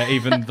out of there,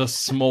 even the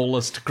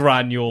smallest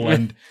granule,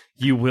 and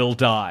you will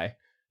die.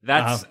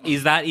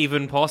 Is that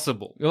even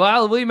possible?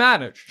 Well, we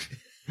managed.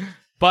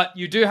 But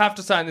you do have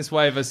to sign this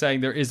waiver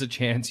saying there is a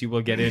chance you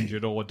will get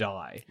injured or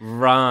die.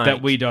 Right.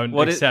 That we don't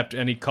accept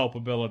any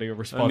culpability or I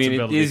responsibility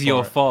mean, it is for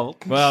your it.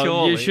 fault. Well,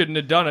 surely. you shouldn't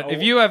have done it.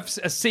 If you have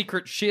a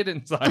secret shit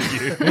inside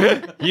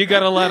you, you got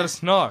to let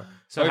us know.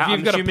 So if I'm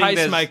you've got a assuming there's-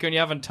 pacemaker and you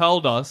haven't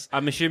told us,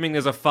 I'm assuming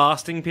there's a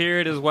fasting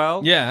period as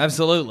well? yeah,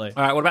 absolutely.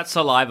 All right, what about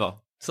saliva?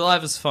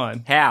 Saliva's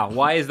fine. How?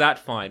 Why is that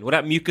fine? What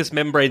about mucus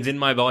membranes in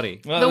my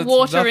body? Well, The that's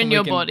water nothing in we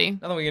your can- body.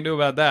 Nothing we can do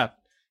about that.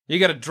 You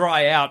got to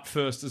dry out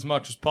first as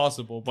much as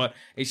possible, but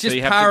it's So just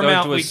you have to go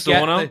paramount into a we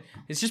sauna?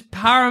 it's just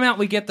paramount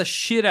we get the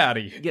shit out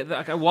of you.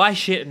 Okay, why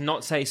shit and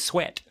not say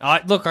sweat?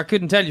 Look, I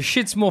couldn't tell you.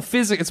 Shit's more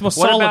physical. It's more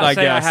What solid, about I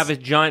say guess. I have a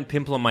giant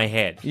pimple on my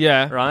head?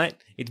 Yeah. Right?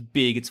 It's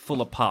big, it's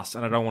full of pus,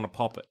 and I don't want to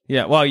pop it.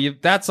 Yeah, well,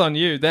 that's on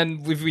you.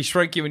 Then if we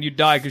shrink you and you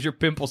die because your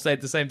pimple stayed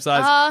the same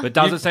size, But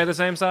does it say the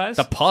same size?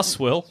 the pus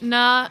will.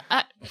 Nah,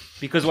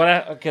 Because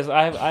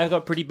I've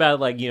got pretty bad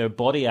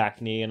body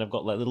acne, and I've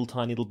got like little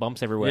tiny little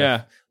bumps everywhere.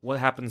 Yeah. What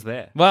happens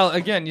there? Well,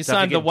 again, you Do I have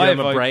signed to the get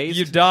waiver. dermabrased?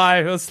 You die.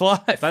 It's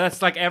life. But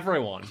that's like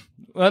everyone.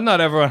 Well,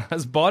 not everyone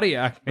has body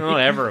acne.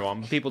 Not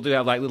everyone. People do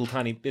have like little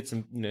tiny bits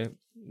and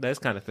those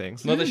kind of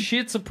things. Well, the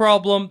shit's a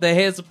problem. The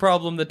hair's a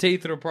problem. The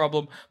teeth are a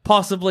problem.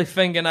 Possibly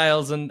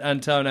fingernails and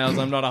toenails.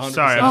 I'm not 100%.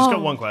 Sorry, I've just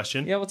got one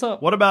question. Yeah, what's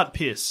up? What about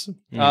piss?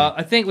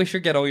 I think we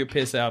should get all your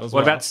piss out as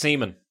What well. about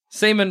semen?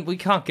 semen? We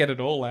can't get it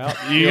all out.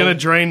 Are you going to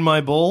drain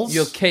my balls?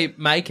 You'll keep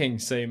making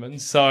semen,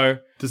 so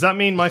Does that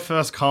mean my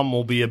first cum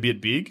will be a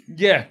bit big?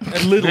 yeah,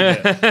 a little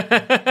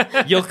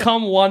bit. You'll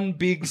come one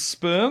big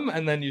sperm,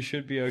 and then you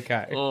should be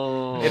okay.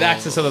 It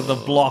acts as sort of the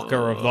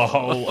blocker of the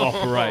whole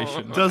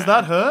operation. Does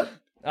that hurt?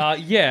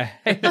 Yeah,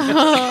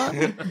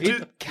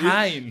 it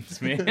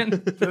canes,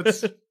 man.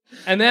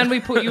 And then we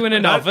put you in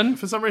an oven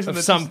For some reason, of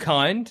that's some just-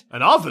 kind.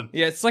 An oven?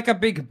 Yeah, it's like a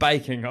big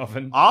baking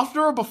oven.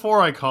 After or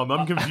before I come?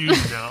 I'm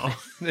confused now.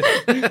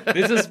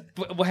 This is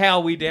how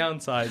we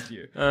downsize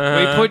you.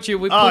 We put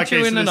you Okay,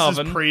 in so an this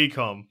oven. is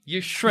pre-cum.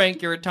 You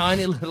shrink. You're a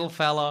tiny little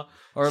fella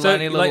or a So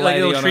tiny little like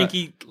lady little on a-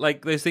 shrinky,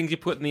 like those things you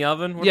put in the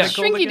oven. What Yeah. are they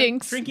called Shrinky again?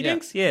 dinks. Shrinky Yeah.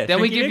 dinks. Yeah. Then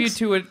we shrinky give you dinks?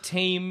 to a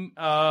team.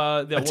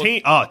 A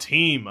team?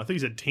 Team. I think he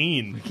said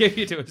teen. Give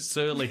you to a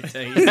surly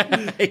team.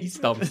 He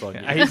stomps on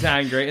you. He's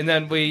angry, and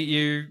then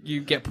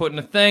you get put in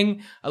a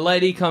thing. A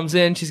lady comes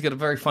in. She's got a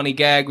very funny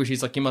gag where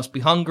she's like, "You must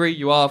be hungry.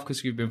 You are,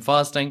 because you've been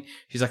fasting."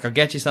 She's like, "I'll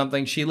get you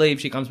something." She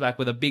leaves. She comes back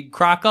with a big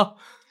cracker.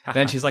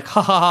 Then she's like,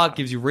 "Ha ha ha!"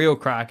 Gives you real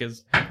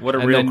crackers. What are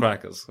And real then-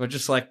 crackers? Or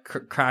just like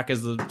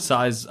crackers the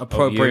size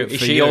appropriate Is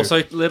for she you.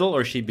 also little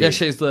or is she big? Yeah,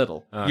 she's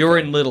little. Okay. You're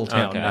in Little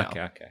Town Okay, now.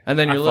 okay. And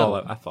then I you're follow,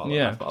 little. I follow,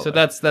 Yeah. I follow. So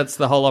that's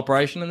the whole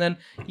operation. And then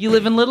you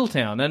live in Little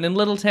Town. And in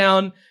Little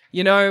Town,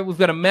 we've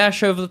got a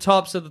mesh over the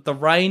top so that the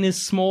rain is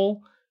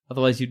small.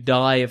 Otherwise, you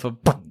die if a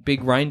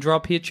big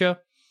raindrop hits you.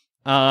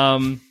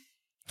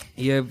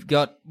 You've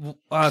got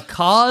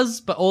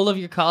cars, but all of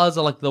your cars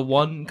are like the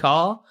one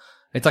car.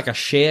 It's like a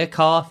share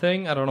car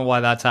thing. I don't know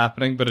why that's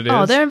happening, but it is.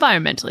 oh, they're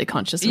environmentally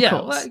conscious, of Yeah,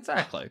 course. well,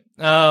 exactly.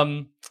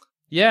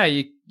 Yeah,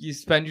 you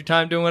spend your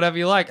time doing whatever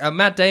you like.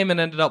 Matt Damon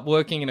ended up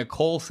working in a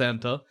call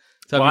center.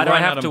 So Why we do I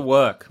ran have out to of-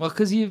 work? Well,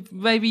 because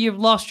maybe you've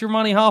lost your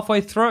money halfway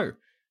through,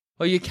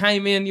 or you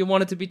came in, you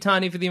wanted to be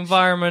tiny for the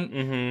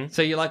environment,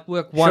 so you like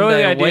work one Surely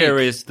day the a idea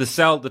week. is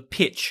the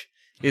pitch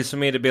is for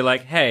me to be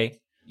like, hey,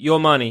 your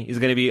money is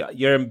going to be,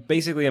 you're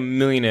basically a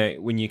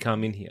millionaire when you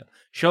come in here.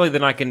 Surely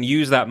then I can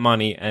use that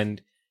money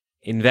and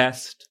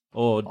invest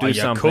or do you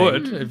something.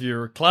 could if you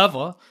were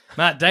clever.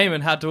 Matt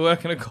Damon had to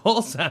work in a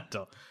call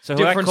center. So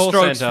who at different call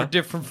strokes center- for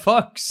different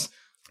folks.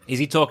 Is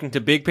he talking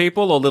to big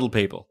people or little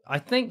people? I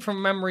think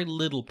from memory,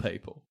 little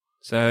people.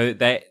 So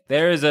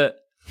there is a...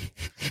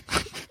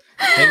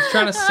 He was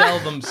trying to sell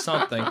them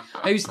something.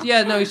 He's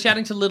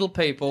chatting to little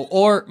people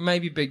or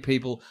maybe big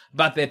people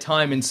about their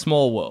time in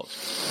Small World,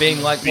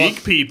 being like,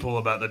 Big people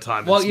about the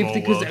time well, in Small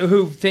because World.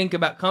 who think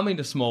about coming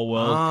to Small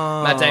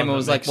World. Matt Damon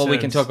was that like, makes well, we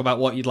can sense. talk about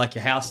what you'd like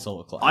your house to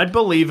look like. I'd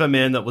believe a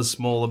man that was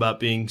small about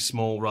being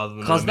small rather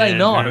than 'Cause a they man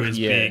know. who is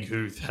Yeah. big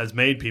who has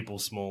made people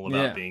small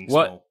about Yeah. being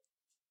What- small.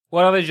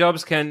 What other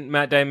jobs can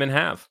Matt Damon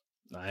have?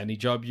 Any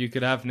job you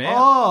could have now.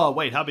 Oh,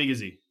 wait, how big is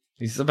he?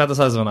 He's about the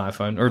size of an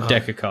iPhone or a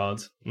deck of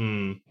cards.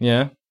 Hmm.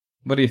 Yeah.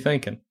 What are you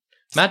thinking?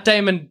 Matt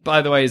Damon,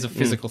 by the way, is a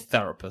physical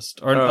therapist,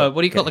 or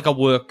what do you call it, like a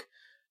work,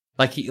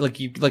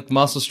 like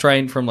muscles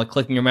trained from like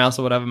clicking your mouse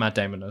or whatever. Matt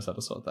Damon knows how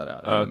to sort that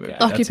out. Okay.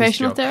 That's his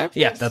Occupational job. therapist?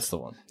 Yeah, that's the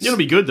one. It'll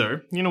be good,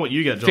 though. You know what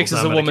you get, Joel Fixes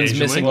a Salmon, woman's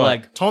occasionally? missing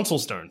leg. Tonsil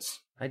stones.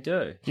 I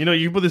do. You know,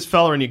 you put this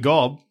fella in your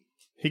gob,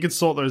 he could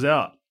sort those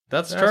out.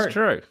 That's That's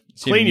true.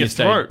 Assuming Clean your you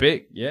stay throat.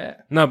 big. Yeah.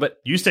 No, but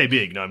You stay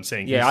big. No, I'm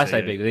saying yeah, you I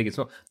say big as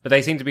well. But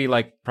they seem to be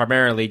like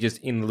primarily just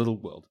in the little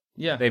world.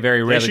 Yeah. They very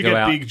They rarely should go get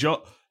out. big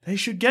jobs. They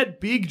should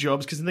get big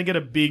jobs because then they get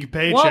a big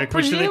paycheck. Well,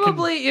 which then they can...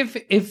 presumably,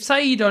 if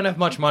say you don't have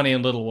much money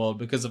in Little World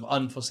because of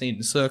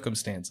unforeseen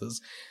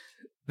circumstances,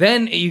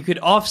 then you could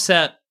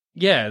offset,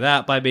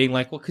 that by being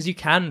like, well, because you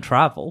can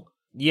travel.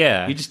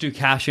 Yeah. You just do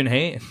cash in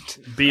hand.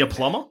 Be a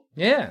plumber?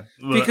 Yeah.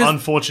 Because-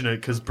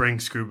 Unfortunate, because bring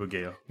scuba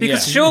gear.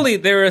 Because surely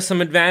there are some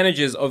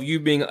advantages of you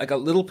being like a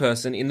little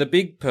person in the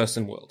big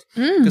person world.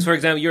 Because, for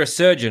example, you're a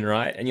surgeon,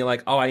 right? And you're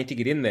like, oh, I need to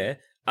get in there.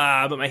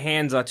 But my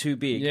hands are too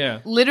big. Yeah.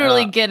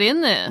 Literally get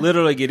in there.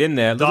 Literally get in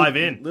there. Dive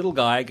in. Little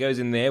guy goes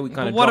in there. We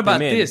kind of What drop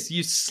about him in. this?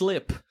 You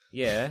slip.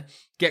 Yeah.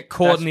 Get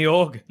caught in the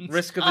organs.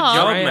 Risk of the Oh,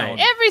 job, drown. mate.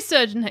 Every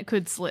surgeon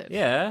could slip.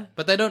 Yeah.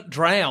 But they don't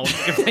drown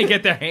if they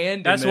get their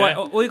hand That's in why there.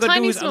 all you got to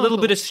Tiny do is a little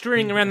snorkel. bit of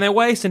string around their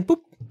waist and boop.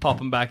 Pop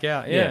them back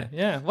out. Yeah.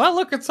 Yeah. Well,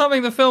 look, it's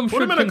something the film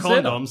Put should them in a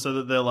consider. condom so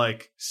that they're,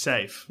 like,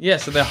 safe. Yeah,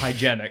 so they're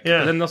hygienic. Yeah.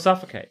 But then they'll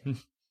suffocate.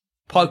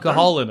 Poke a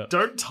hole in it.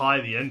 Don't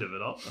tie the end of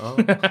it up.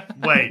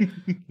 Wait.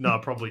 No, I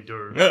probably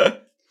do.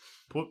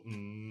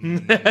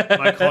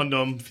 My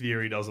condom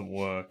theory doesn't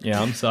work. Yeah,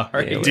 I'm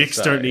sorry. Yeah, Dicks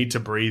sorry. don't need to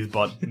breathe,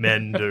 but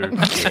men do.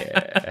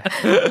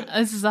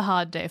 This is a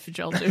hard day for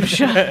Joel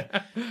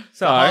Dusha.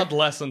 It's a hard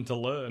lesson to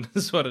learn.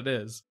 That's what it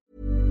is.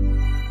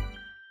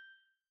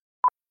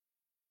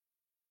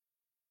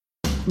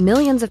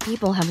 Millions of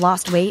people have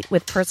lost weight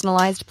with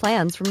personalized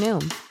plans from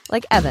Noom.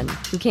 Like Evan,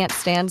 who can't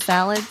stand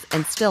salads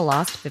and still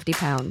lost 50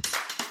 pounds.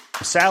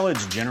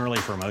 Salads generally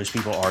for most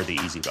people are the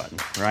easy button,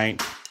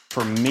 right?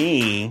 For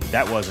me,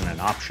 that wasn't an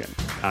option.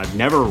 I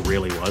never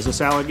really was a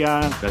salad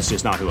guy. That's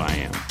just not who I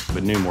am.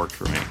 But Noom worked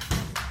for me.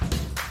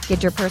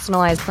 Get your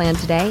personalized plan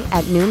today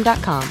at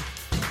Noom.com.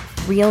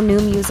 Real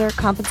Noom user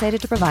compensated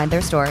to provide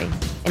their story.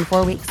 In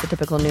 4 weeks, the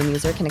typical Noom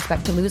user can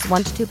expect to lose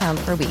 1 to 2 pounds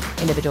per week.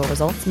 Individual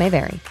results may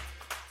vary.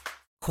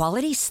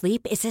 Quality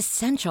sleep is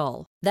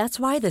essential. That's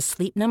why the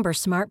Sleep Number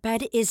Smart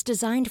Bed is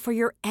designed for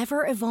your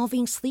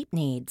ever-evolving sleep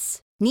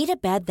needs. Need a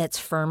bed that's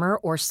firmer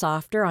or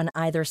softer on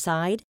either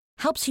side?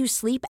 Helps you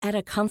sleep at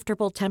a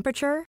comfortable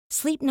temperature?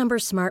 Sleep Number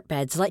Smart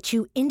Beds let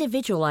you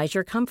individualize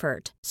your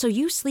comfort, so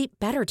you sleep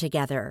better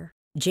together.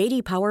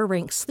 JD Power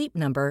ranks Sleep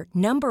Number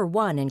number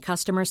 1 in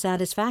customer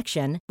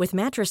satisfaction with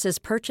mattresses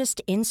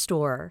purchased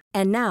in-store.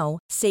 And now,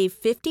 save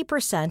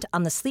 50%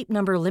 on the Sleep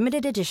Number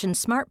Limited Edition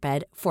Smart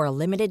Bed for a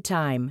limited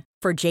time.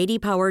 For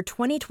JD Power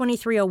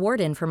 2023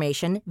 award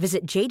information,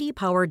 visit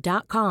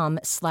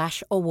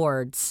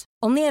jdpower.com/awards.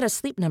 Only at a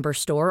Sleep Number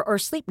store or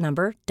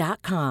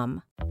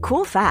sleepnumber.com.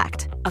 Cool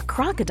fact, a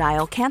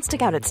crocodile can't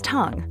stick out its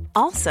tongue.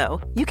 Also,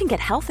 you can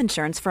get health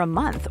insurance for a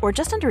month or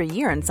just under a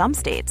year in some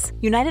states.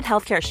 United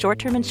Healthcare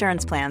short-term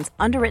insurance plans,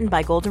 underwritten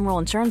by Golden Rule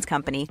Insurance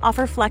Company,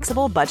 offer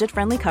flexible,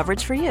 budget-friendly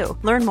coverage for you.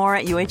 Learn more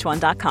at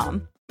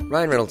uh1.com.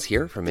 Ryan Reynolds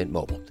here from Mint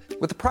Mobile.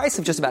 With the price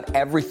of just about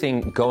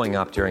everything going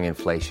up during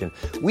inflation,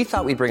 we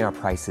thought we'd bring our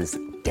prices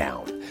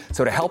down.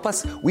 So to help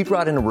us, we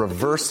brought in a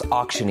reverse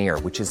auctioneer,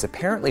 which is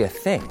apparently a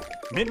thing.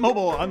 Mint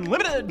Mobile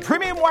Unlimited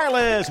Premium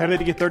Wireless. How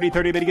to get 30,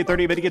 30, bit to get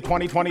 30, bit to get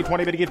 20, 20,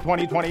 20, bit to get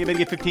 20, 20, bit to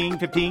get 15,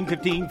 15,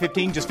 15,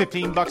 15, just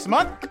 $15 a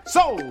month?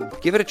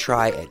 Sold! Give it a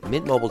try at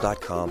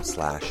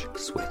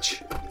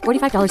mintmobile.com/switch.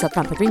 $45 up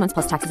front for 3 months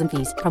plus taxes and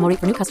fees. Promo rate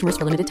for new customers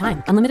for limited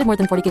time. Unlimited more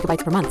than 40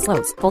 gigabytes per month.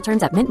 Slows full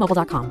terms at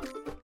mintmobile.com.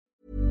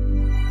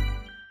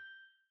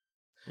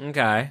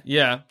 Okay.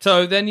 Yeah.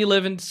 So then you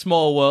live in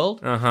small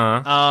world.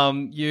 Uh-huh.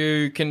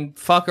 You can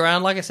fuck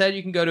around. Like I said,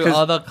 you can go to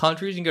other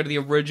countries. You can go to the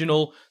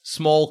original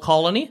small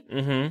colony.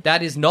 Mm-hmm.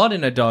 That is not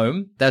in a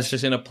dome. That's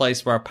just in a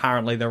place where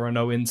apparently there are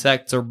no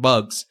insects or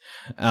bugs.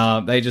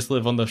 They just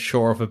live on the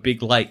shore of a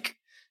big lake.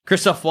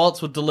 Christoph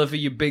Waltz would deliver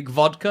you big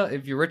vodka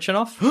if you're rich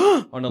enough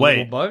on a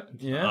little boat.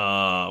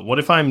 Yeah. What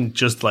if I'm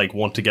just, like,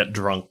 want to get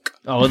drunk?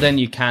 Oh, well, then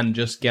you can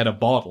just get a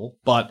bottle.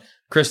 But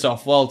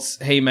Christoph Waltz,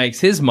 he makes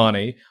his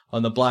money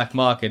on the black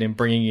market in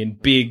bringing in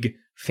big,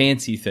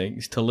 fancy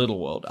things to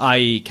Little World,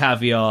 i.e.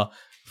 caviar,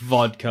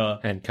 vodka,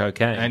 And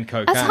cocaine.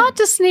 cocaine. That's hard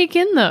to sneak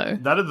in, though.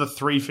 That are the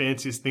 3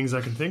 fanciest things I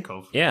can think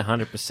of. Yeah,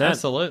 100%.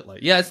 Absolutely.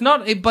 Yeah, it's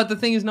not, but the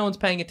thing is, no one's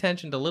paying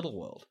attention to Little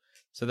World.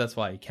 So that's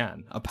why he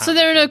can, apparently. So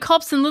there are no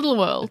cops in Little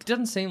World. It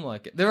doesn't seem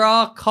like it. There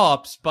are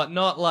cops, but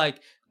not like,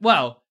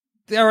 well,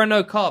 there are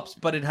no cops,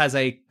 but it has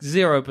a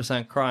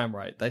 0% crime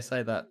rate. They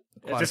say that.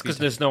 quite a Just few because times.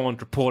 there's no one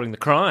reporting the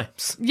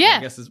crimes. I Yeah.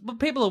 guess but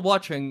people are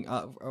watching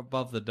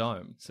above the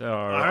dome. So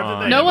I hope that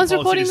they No have a one's policy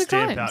reporting to the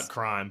stamp crimes. out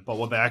crime, but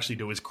what they actually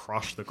do is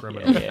crush the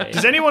criminal. Yeah.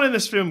 Does anyone in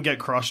this film get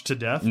crushed to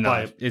death?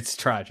 No, it's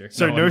tragic.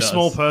 So one no does.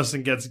 small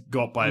person gets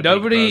got by a big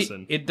Nobody,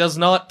 person. it does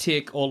not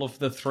tick all of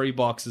the 3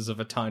 boxes of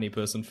a tiny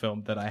person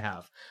film that I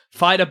have.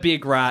 Fight a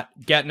big rat,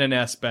 get in an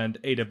S-bend,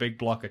 eat a big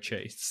block of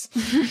cheese.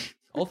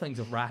 All things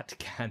a rat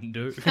can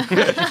do.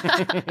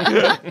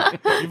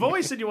 You've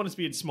always said you want to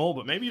be small,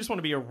 but maybe you just want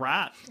to be a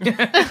rat.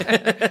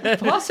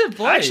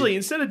 Possibly. Actually,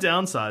 instead of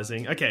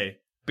downsizing, okay,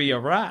 be a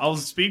rat. I'll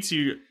speak to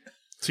you.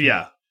 So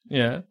yeah,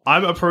 Yeah.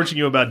 I'm approaching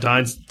you about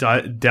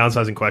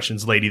downsizing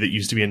questions, lady that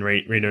used to be in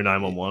Reno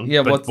 911.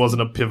 Yeah, but what's-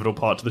 wasn't a pivotal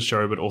part to the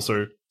show, but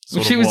also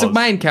sort She of was the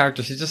main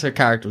character. She just her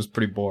character was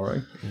pretty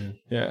boring.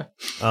 Yeah.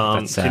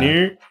 That's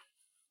sad.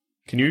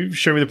 Can you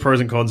show me the pros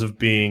and cons of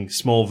being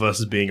small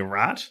versus being a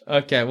rat?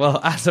 Okay.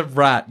 Well, as a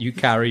rat, you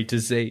carry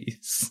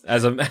disease.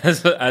 As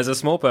a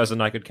small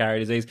person, I could carry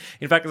disease.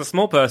 In fact, as a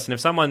small person,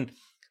 if someone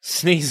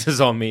sneezes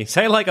on me,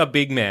 say like a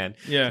big man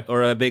Yeah.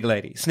 or a big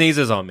lady,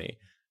 sneezes on me,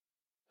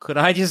 Could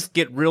I just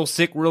get real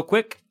sick real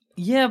quick?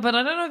 Yeah, but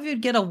I don't know if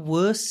you'd get a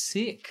worse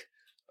sick.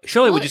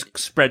 Surely it would just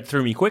spread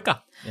through me quicker.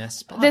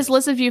 Yes. There's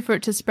less of you for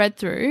it to spread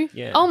through.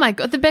 Yeah. Oh my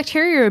god, the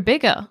bacteria are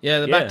bigger.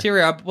 Yeah, the Yeah.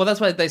 bacteria. Well, that's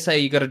why they say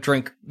you got to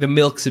drink. The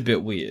milk's a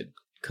bit weird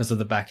because of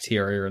the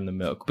bacteria in the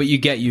milk, but you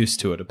get used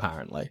to it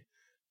apparently.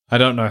 I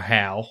don't know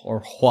how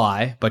or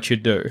why, but you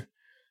do.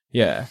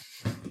 Yeah.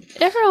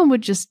 Everyone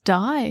would just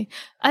die.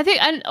 I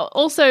think, and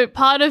also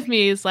part of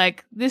me is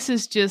like, this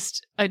is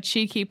just a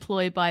cheeky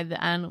ploy by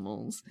the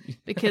animals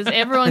because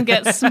everyone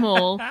gets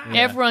small.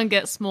 Everyone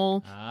gets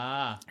small.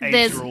 Age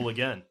There's- rule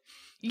again.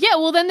 Yeah,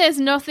 well, then there's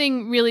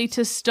nothing really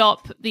to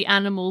stop the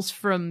animals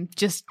from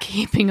just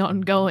keeping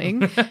on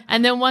going.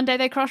 And then one day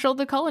they crush all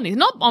the colonies.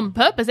 Not on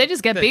purpose, they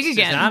just get big It's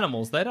again. just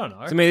animals. They don't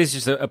know. To me, it's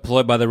just a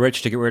ploy by the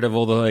rich to get rid of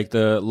all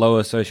the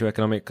lower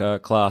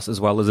socioeconomic class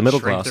as well as the middle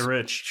Shrink class. the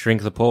rich.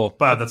 Shrink the poor.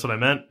 But that's what I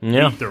meant.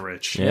 Yeah. Eat the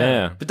rich.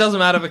 Yeah. But it doesn't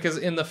matter because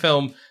in the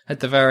film,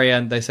 at the very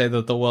end, they say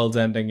that the world's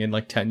ending in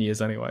like 10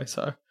 years anyway,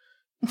 so.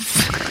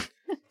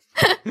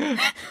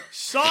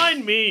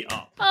 Sign me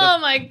up. Oh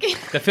my god.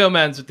 The film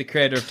ends with the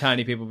creator of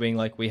Tiny People being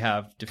like, we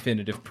have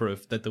definitive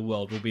proof that the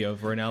world will be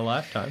over in our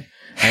lifetime.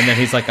 And then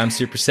he's like, I'm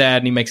super sad.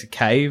 And he makes a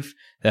cave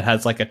that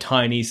has like a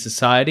tiny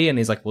society. And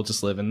he's like, we'll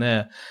just live in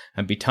there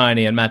and be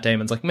tiny. And Matt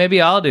Damon's like,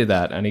 maybe I'll do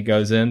that. And he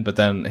goes in, but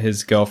then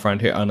his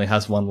girlfriend, who only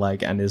has one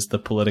leg and is the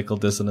political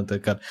dissident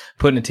that got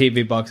put in a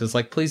TV box, is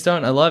like, please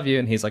don't. I love you.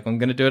 And he's like, I'm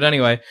going to do it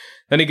anyway.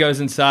 Then he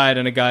goes inside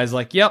and a guy's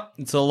like, yep,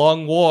 it's a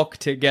long walk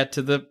to get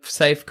to the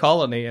safe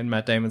colony. And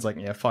Matt Damon's like,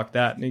 yeah, fuck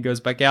that. And he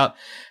goes back out.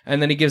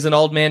 And then he gives an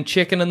old man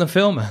chicken and the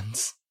film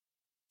ends.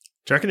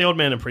 Do you reckon the old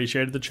man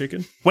appreciated the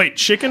chicken? Wait,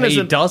 chicken He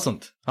isn't...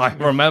 doesn't. I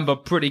remember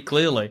pretty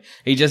clearly.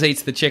 He just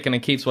eats the chicken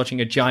and keeps watching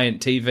a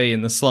giant TV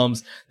in the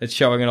slums that's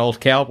showing an old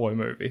cowboy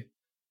movie.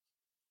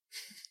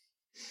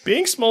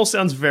 Being small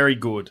sounds very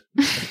good.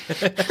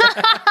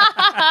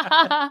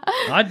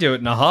 I'd do it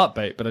in a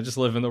heartbeat, but I just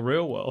live in the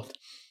real world.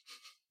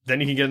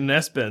 Then you can get an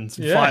S-Bends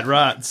and Yeah. fight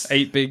rats.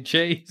 Eat big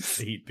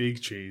cheese. Eat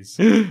big cheese.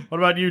 What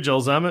about you,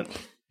 Joel Zammett?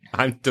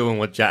 I'm doing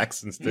what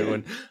Jackson's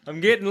doing. I'm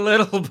getting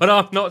little, but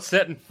I'm not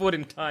setting foot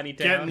in tiny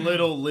town. Getting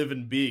little,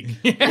 living big.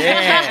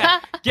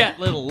 Yeah. Get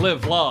little,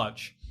 live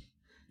large.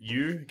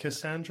 You,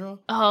 Cassandra?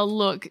 Oh,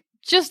 look.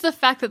 Just the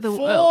fact that the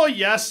Four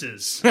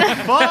yeses.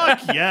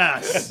 Fuck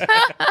yes.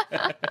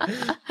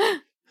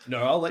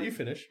 No, I'll let you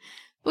finish.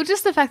 Well,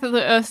 just the fact that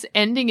the Earth's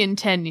ending in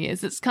 10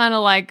 years, it's kind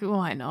of like,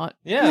 why not?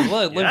 Yeah,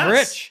 live Yes.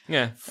 rich.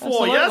 Yeah. Four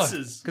Absolutely.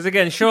 yeses. Because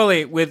again,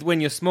 surely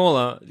when you're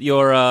smaller,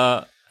 your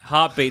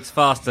heart beats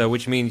faster,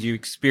 which means you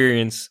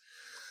experience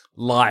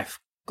life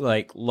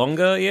like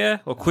longer, yeah,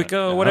 or quicker,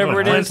 or whatever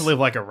it I plan is. to live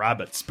like a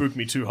rabbit. Spook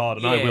me too hard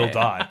and I will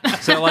die.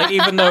 So, like,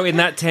 even though in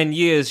that 10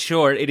 years,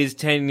 sure, it is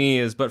 10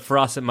 years, but for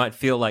us, it might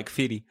feel like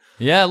 50.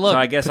 Yeah, look, So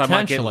I guess I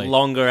might get potentially.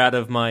 longer out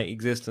of my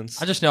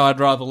existence. I just know I'd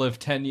rather live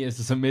 10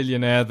 years as a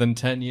millionaire than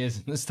 10 years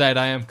in the state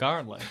I am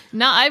currently.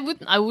 No,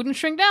 I wouldn't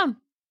shrink down.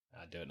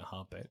 I'd do it in a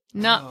heartbeat.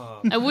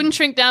 No, I wouldn't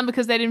shrink down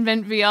because they'd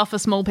invent VR for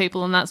small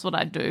people, and that's what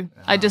I'd do.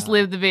 I'd just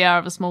live the VR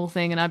of a small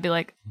thing, and I'd be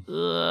like,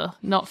 ugh,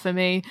 not for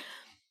me.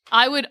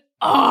 I would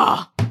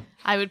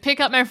pick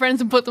up my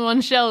friends and put them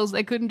on shelves.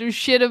 They couldn't do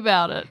shit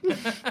about it.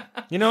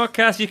 You know what,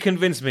 Cass? You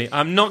convinced me.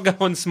 I'm not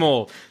going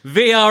small.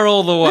 VR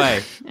all the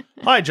way.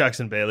 Hi,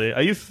 Jackson Bailey.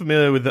 Are you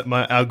familiar with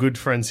our good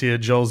friends here,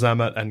 Joel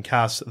Zammett and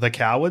Cass the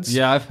Cowards?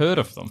 Yeah, I've heard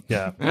of them.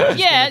 Yeah.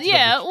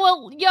 Yeah.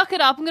 Well, yuck it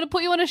up. I'm going to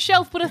put you on a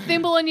shelf, put a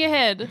thimble on your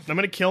head. I'm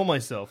going to kill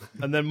myself,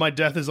 and then my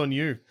death is on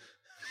you.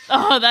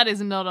 Oh, that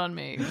is not on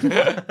me.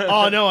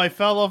 Oh, no, I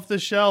fell off the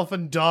shelf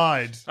and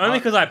died. Only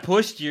because I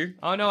pushed you.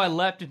 Oh no, I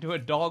leapt into a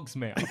dog's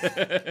mouth.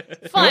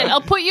 Fine,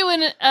 I'll put you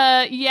in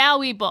a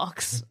Yowie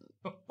box.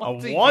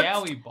 What's a what?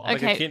 Yowie box?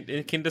 Okay. Like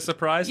a Kinder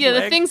Surprise Yeah, the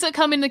leg. things that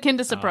come in the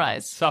Kinder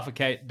Surprise.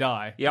 Suffocate,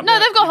 die. Yep. No,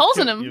 they've got holes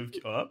in them.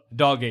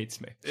 Dog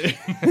eats me.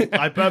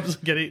 I perhaps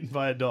get eaten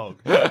by a dog.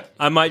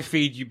 I might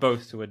feed you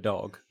both to a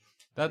dog.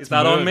 That's Is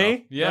that on murder.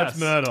 me? Yes. That's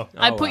murder.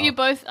 I'd put you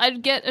both.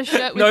 I'd get a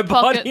shirt with No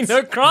body, pockets.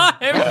 no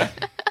crime.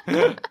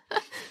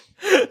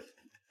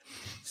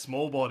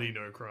 Small body,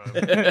 no crime.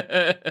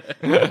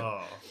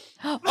 Oh.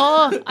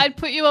 Oh, I'd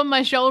put you on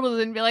my shoulders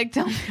and be like,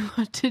 "Tell me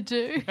what to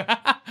do." now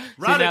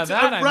that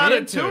I'm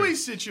Ratatouille into.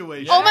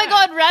 situation. Oh my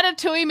god,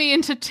 Ratatouille me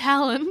into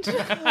talent.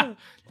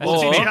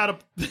 I'll teach you how to...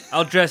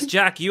 I'll dress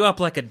Jack you up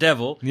like a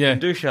devil. Yeah.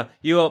 And Dusha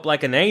you up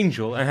like an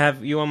angel and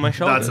have you on my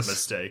shoulders. That's a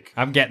mistake.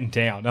 I'm getting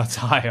down. That's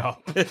high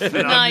up. And I'm just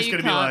you going to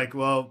be can't. like,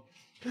 well,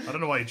 I don't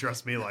know why you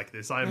dress me like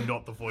this. I am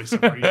not the voice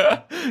of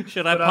reason.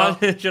 Should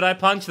I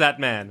punch that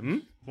man? Hmm?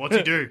 What's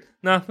he do?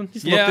 Nothing.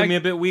 He's Yeah, looked at me a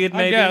bit weird, I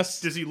maybe.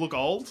 guess. Does he look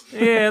old?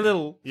 Yeah, a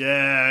little.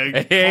 Yeah.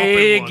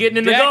 Hey, pop him getting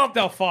in one. the gulp.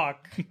 the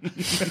fuck.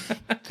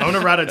 I want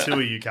to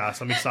Ratatouille you, Cass.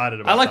 I'm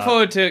excited about I that. look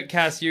forward to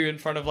cast you in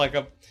front of like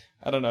a,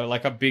 I don't know,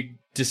 like a big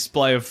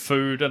display of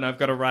food and I've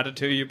got a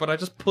ratatouille, but I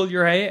just pull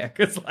your hair.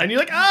 And you're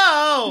like,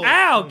 oh!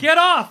 Ow, get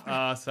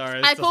off!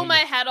 Sorry. I pull my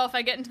hat off,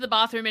 I get into the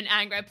bathroom in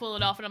anger, I pull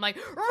it off, and I'm like,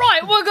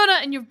 right, we're gonna...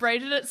 And you've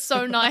braided it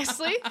so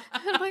nicely.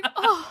 And I'm like,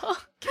 oh...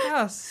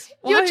 Yes.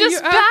 You're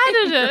just bad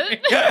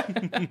at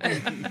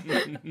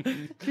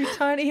it. Your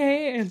tiny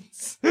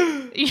hands.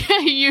 Yeah,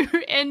 you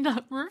end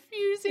up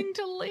refusing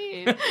to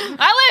leave.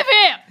 I live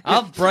here!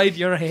 I'll braid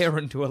your hair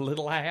into a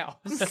little house.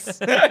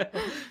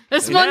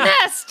 It's my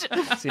nest!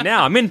 See,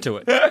 now I'm into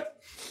it.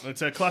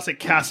 It's a classic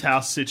Cass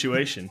House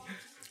situation.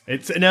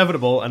 It's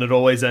inevitable, and it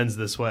always ends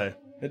this way.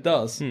 It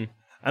does. And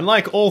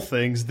like all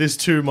things, this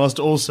too must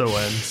also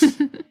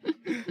end.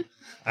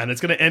 And it's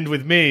going to end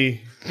with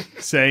me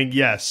saying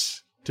yes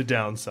to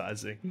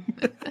downsizing.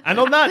 And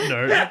on that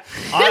note,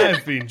 I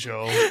have been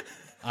Joel.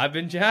 I've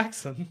been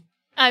Jackson.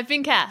 I've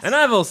been Cass. And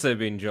I've also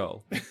been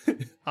Joel.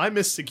 I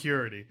miss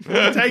security.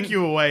 Take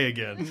you away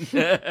again.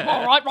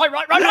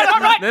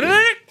 Right.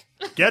 No.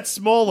 Get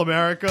small,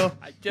 America.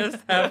 I just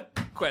have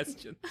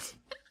questions.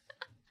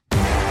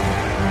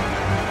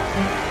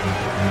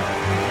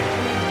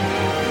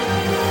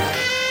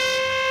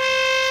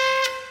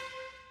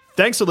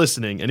 Thanks for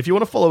listening, and if you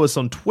want to follow us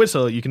on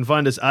Twitter, you can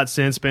find us at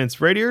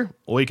Sanspants Radio,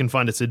 or you can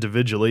find us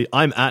individually.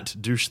 I'm at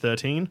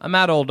Douche13. I'm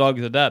at All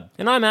Dogs Are Dead.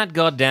 And I'm at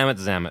Goddammit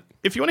Zammit.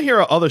 If you want to hear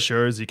our other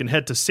shows, you can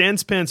head to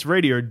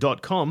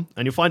sanspantsradio.com,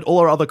 and you'll find all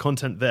our other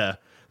content there.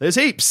 There's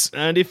heaps,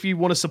 and if you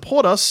want to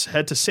support us,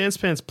 head to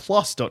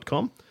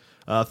sanspantsplus.com.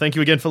 Thank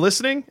you again for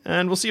listening,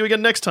 and we'll see you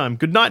again next time.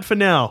 Good night for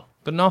now.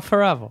 But not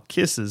forever.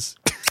 Kisses.